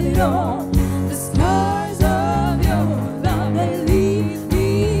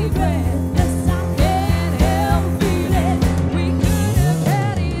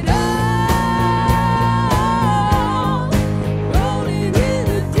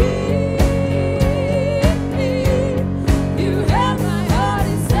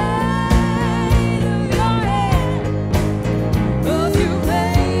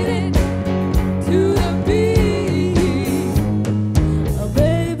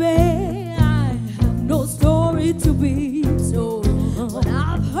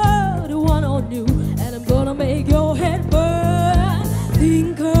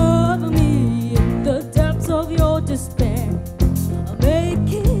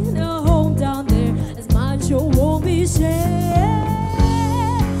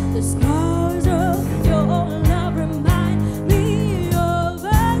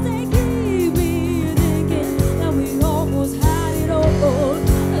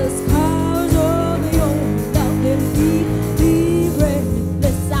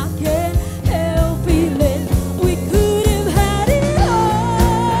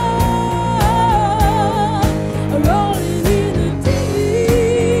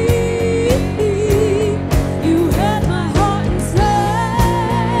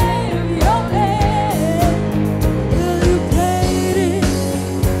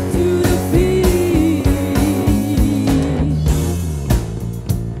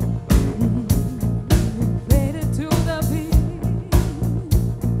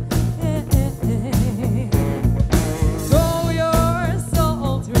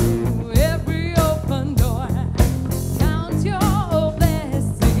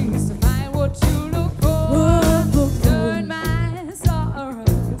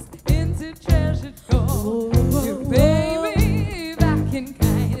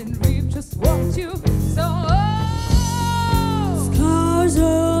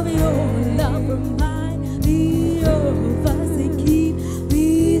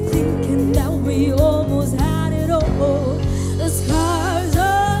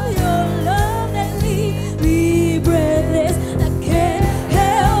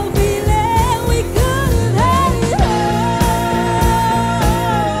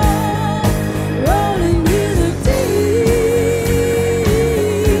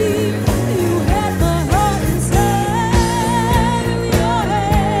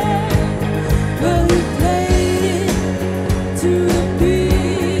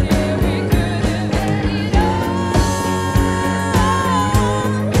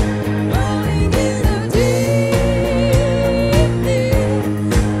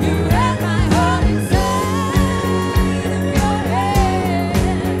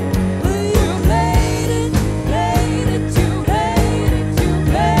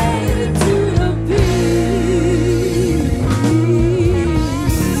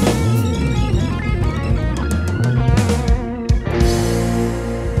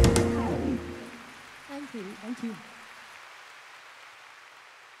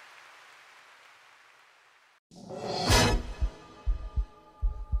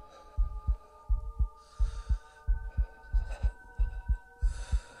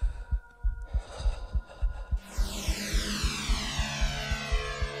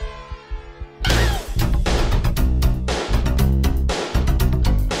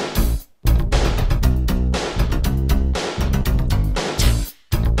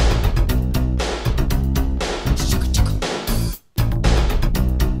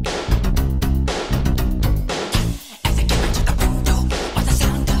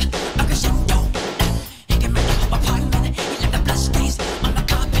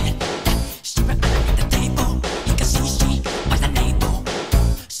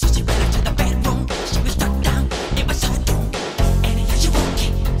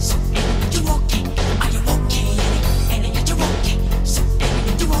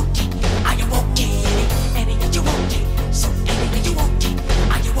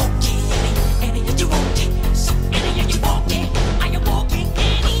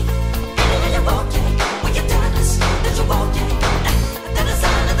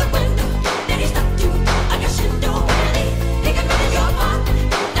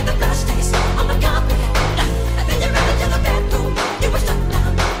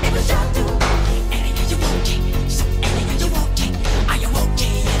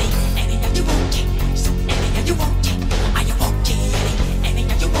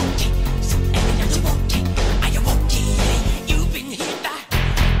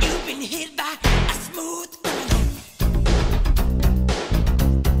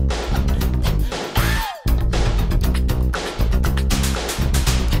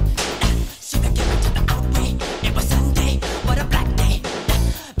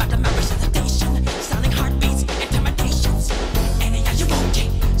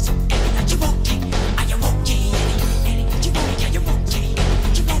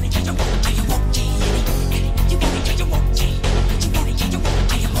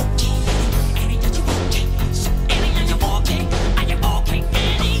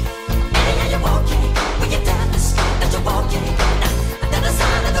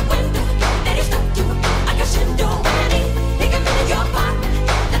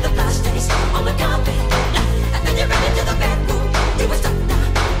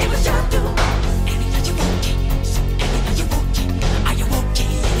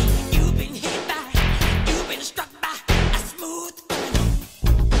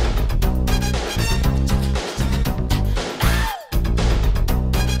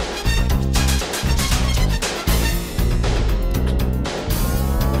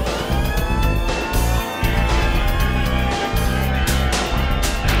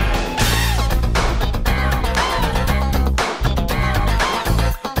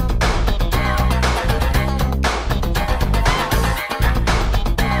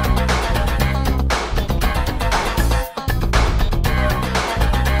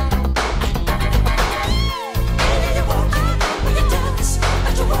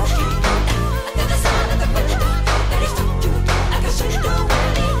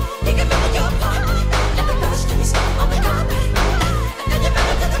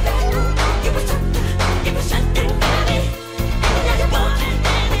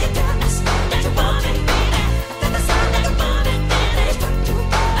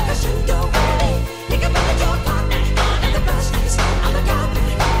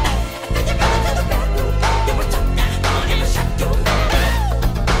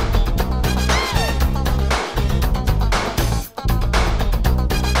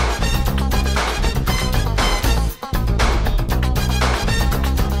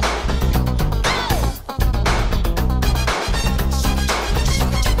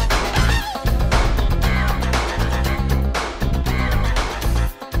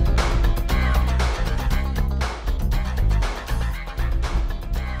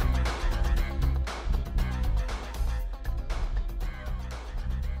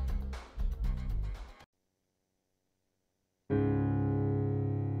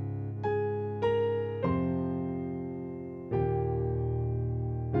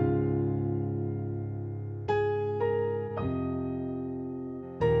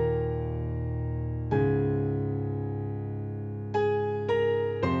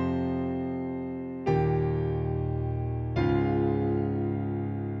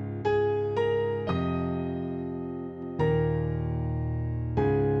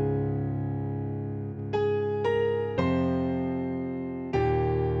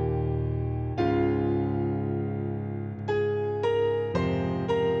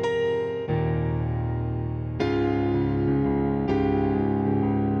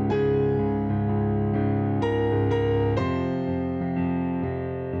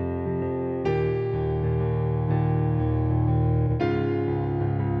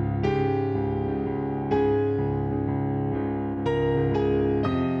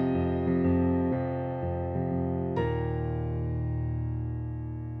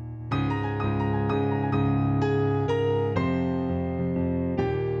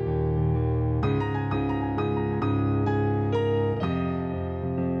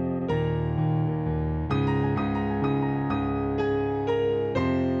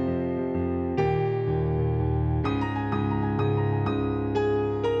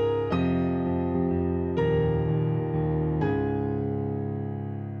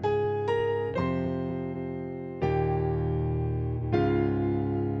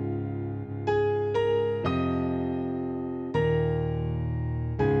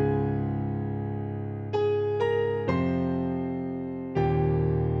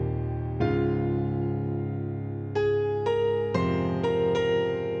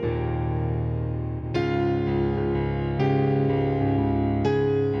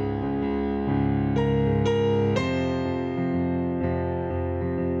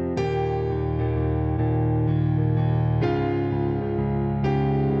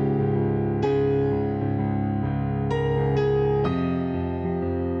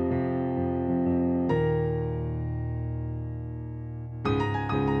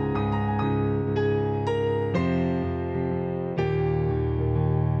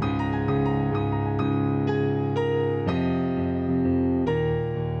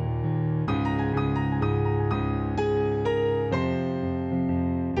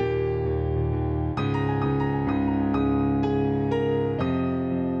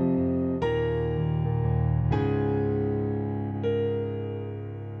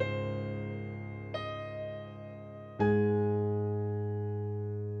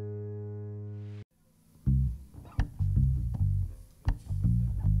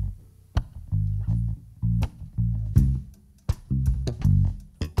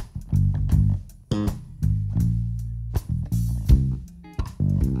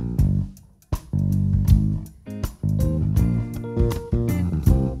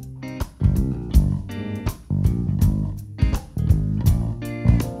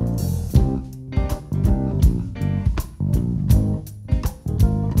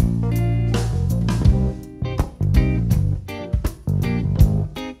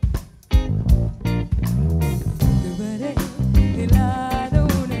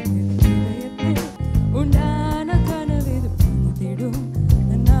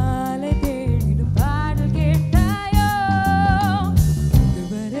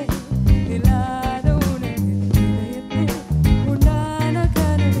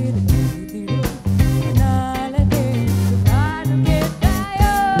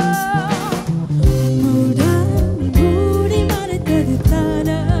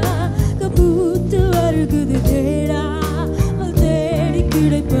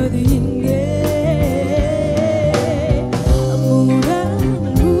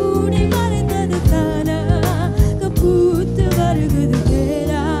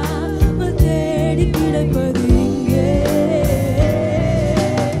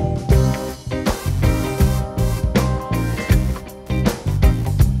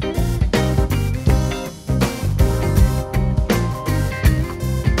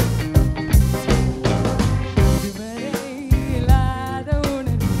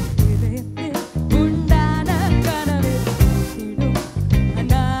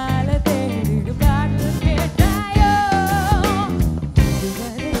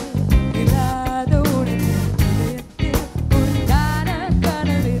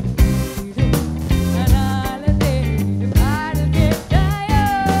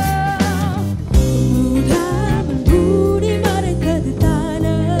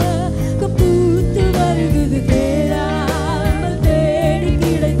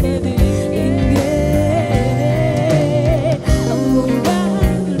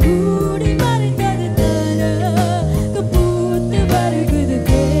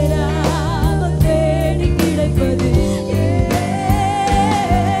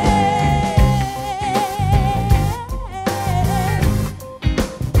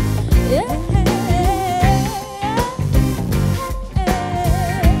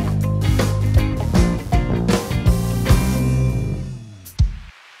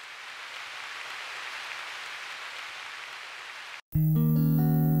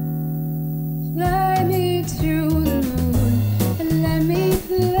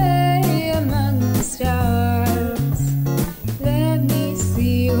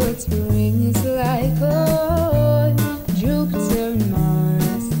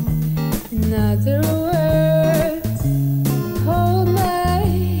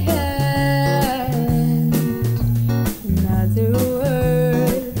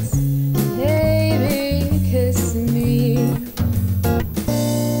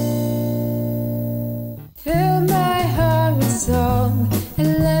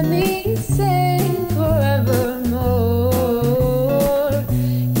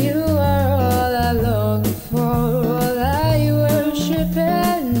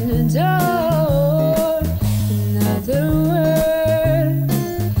door.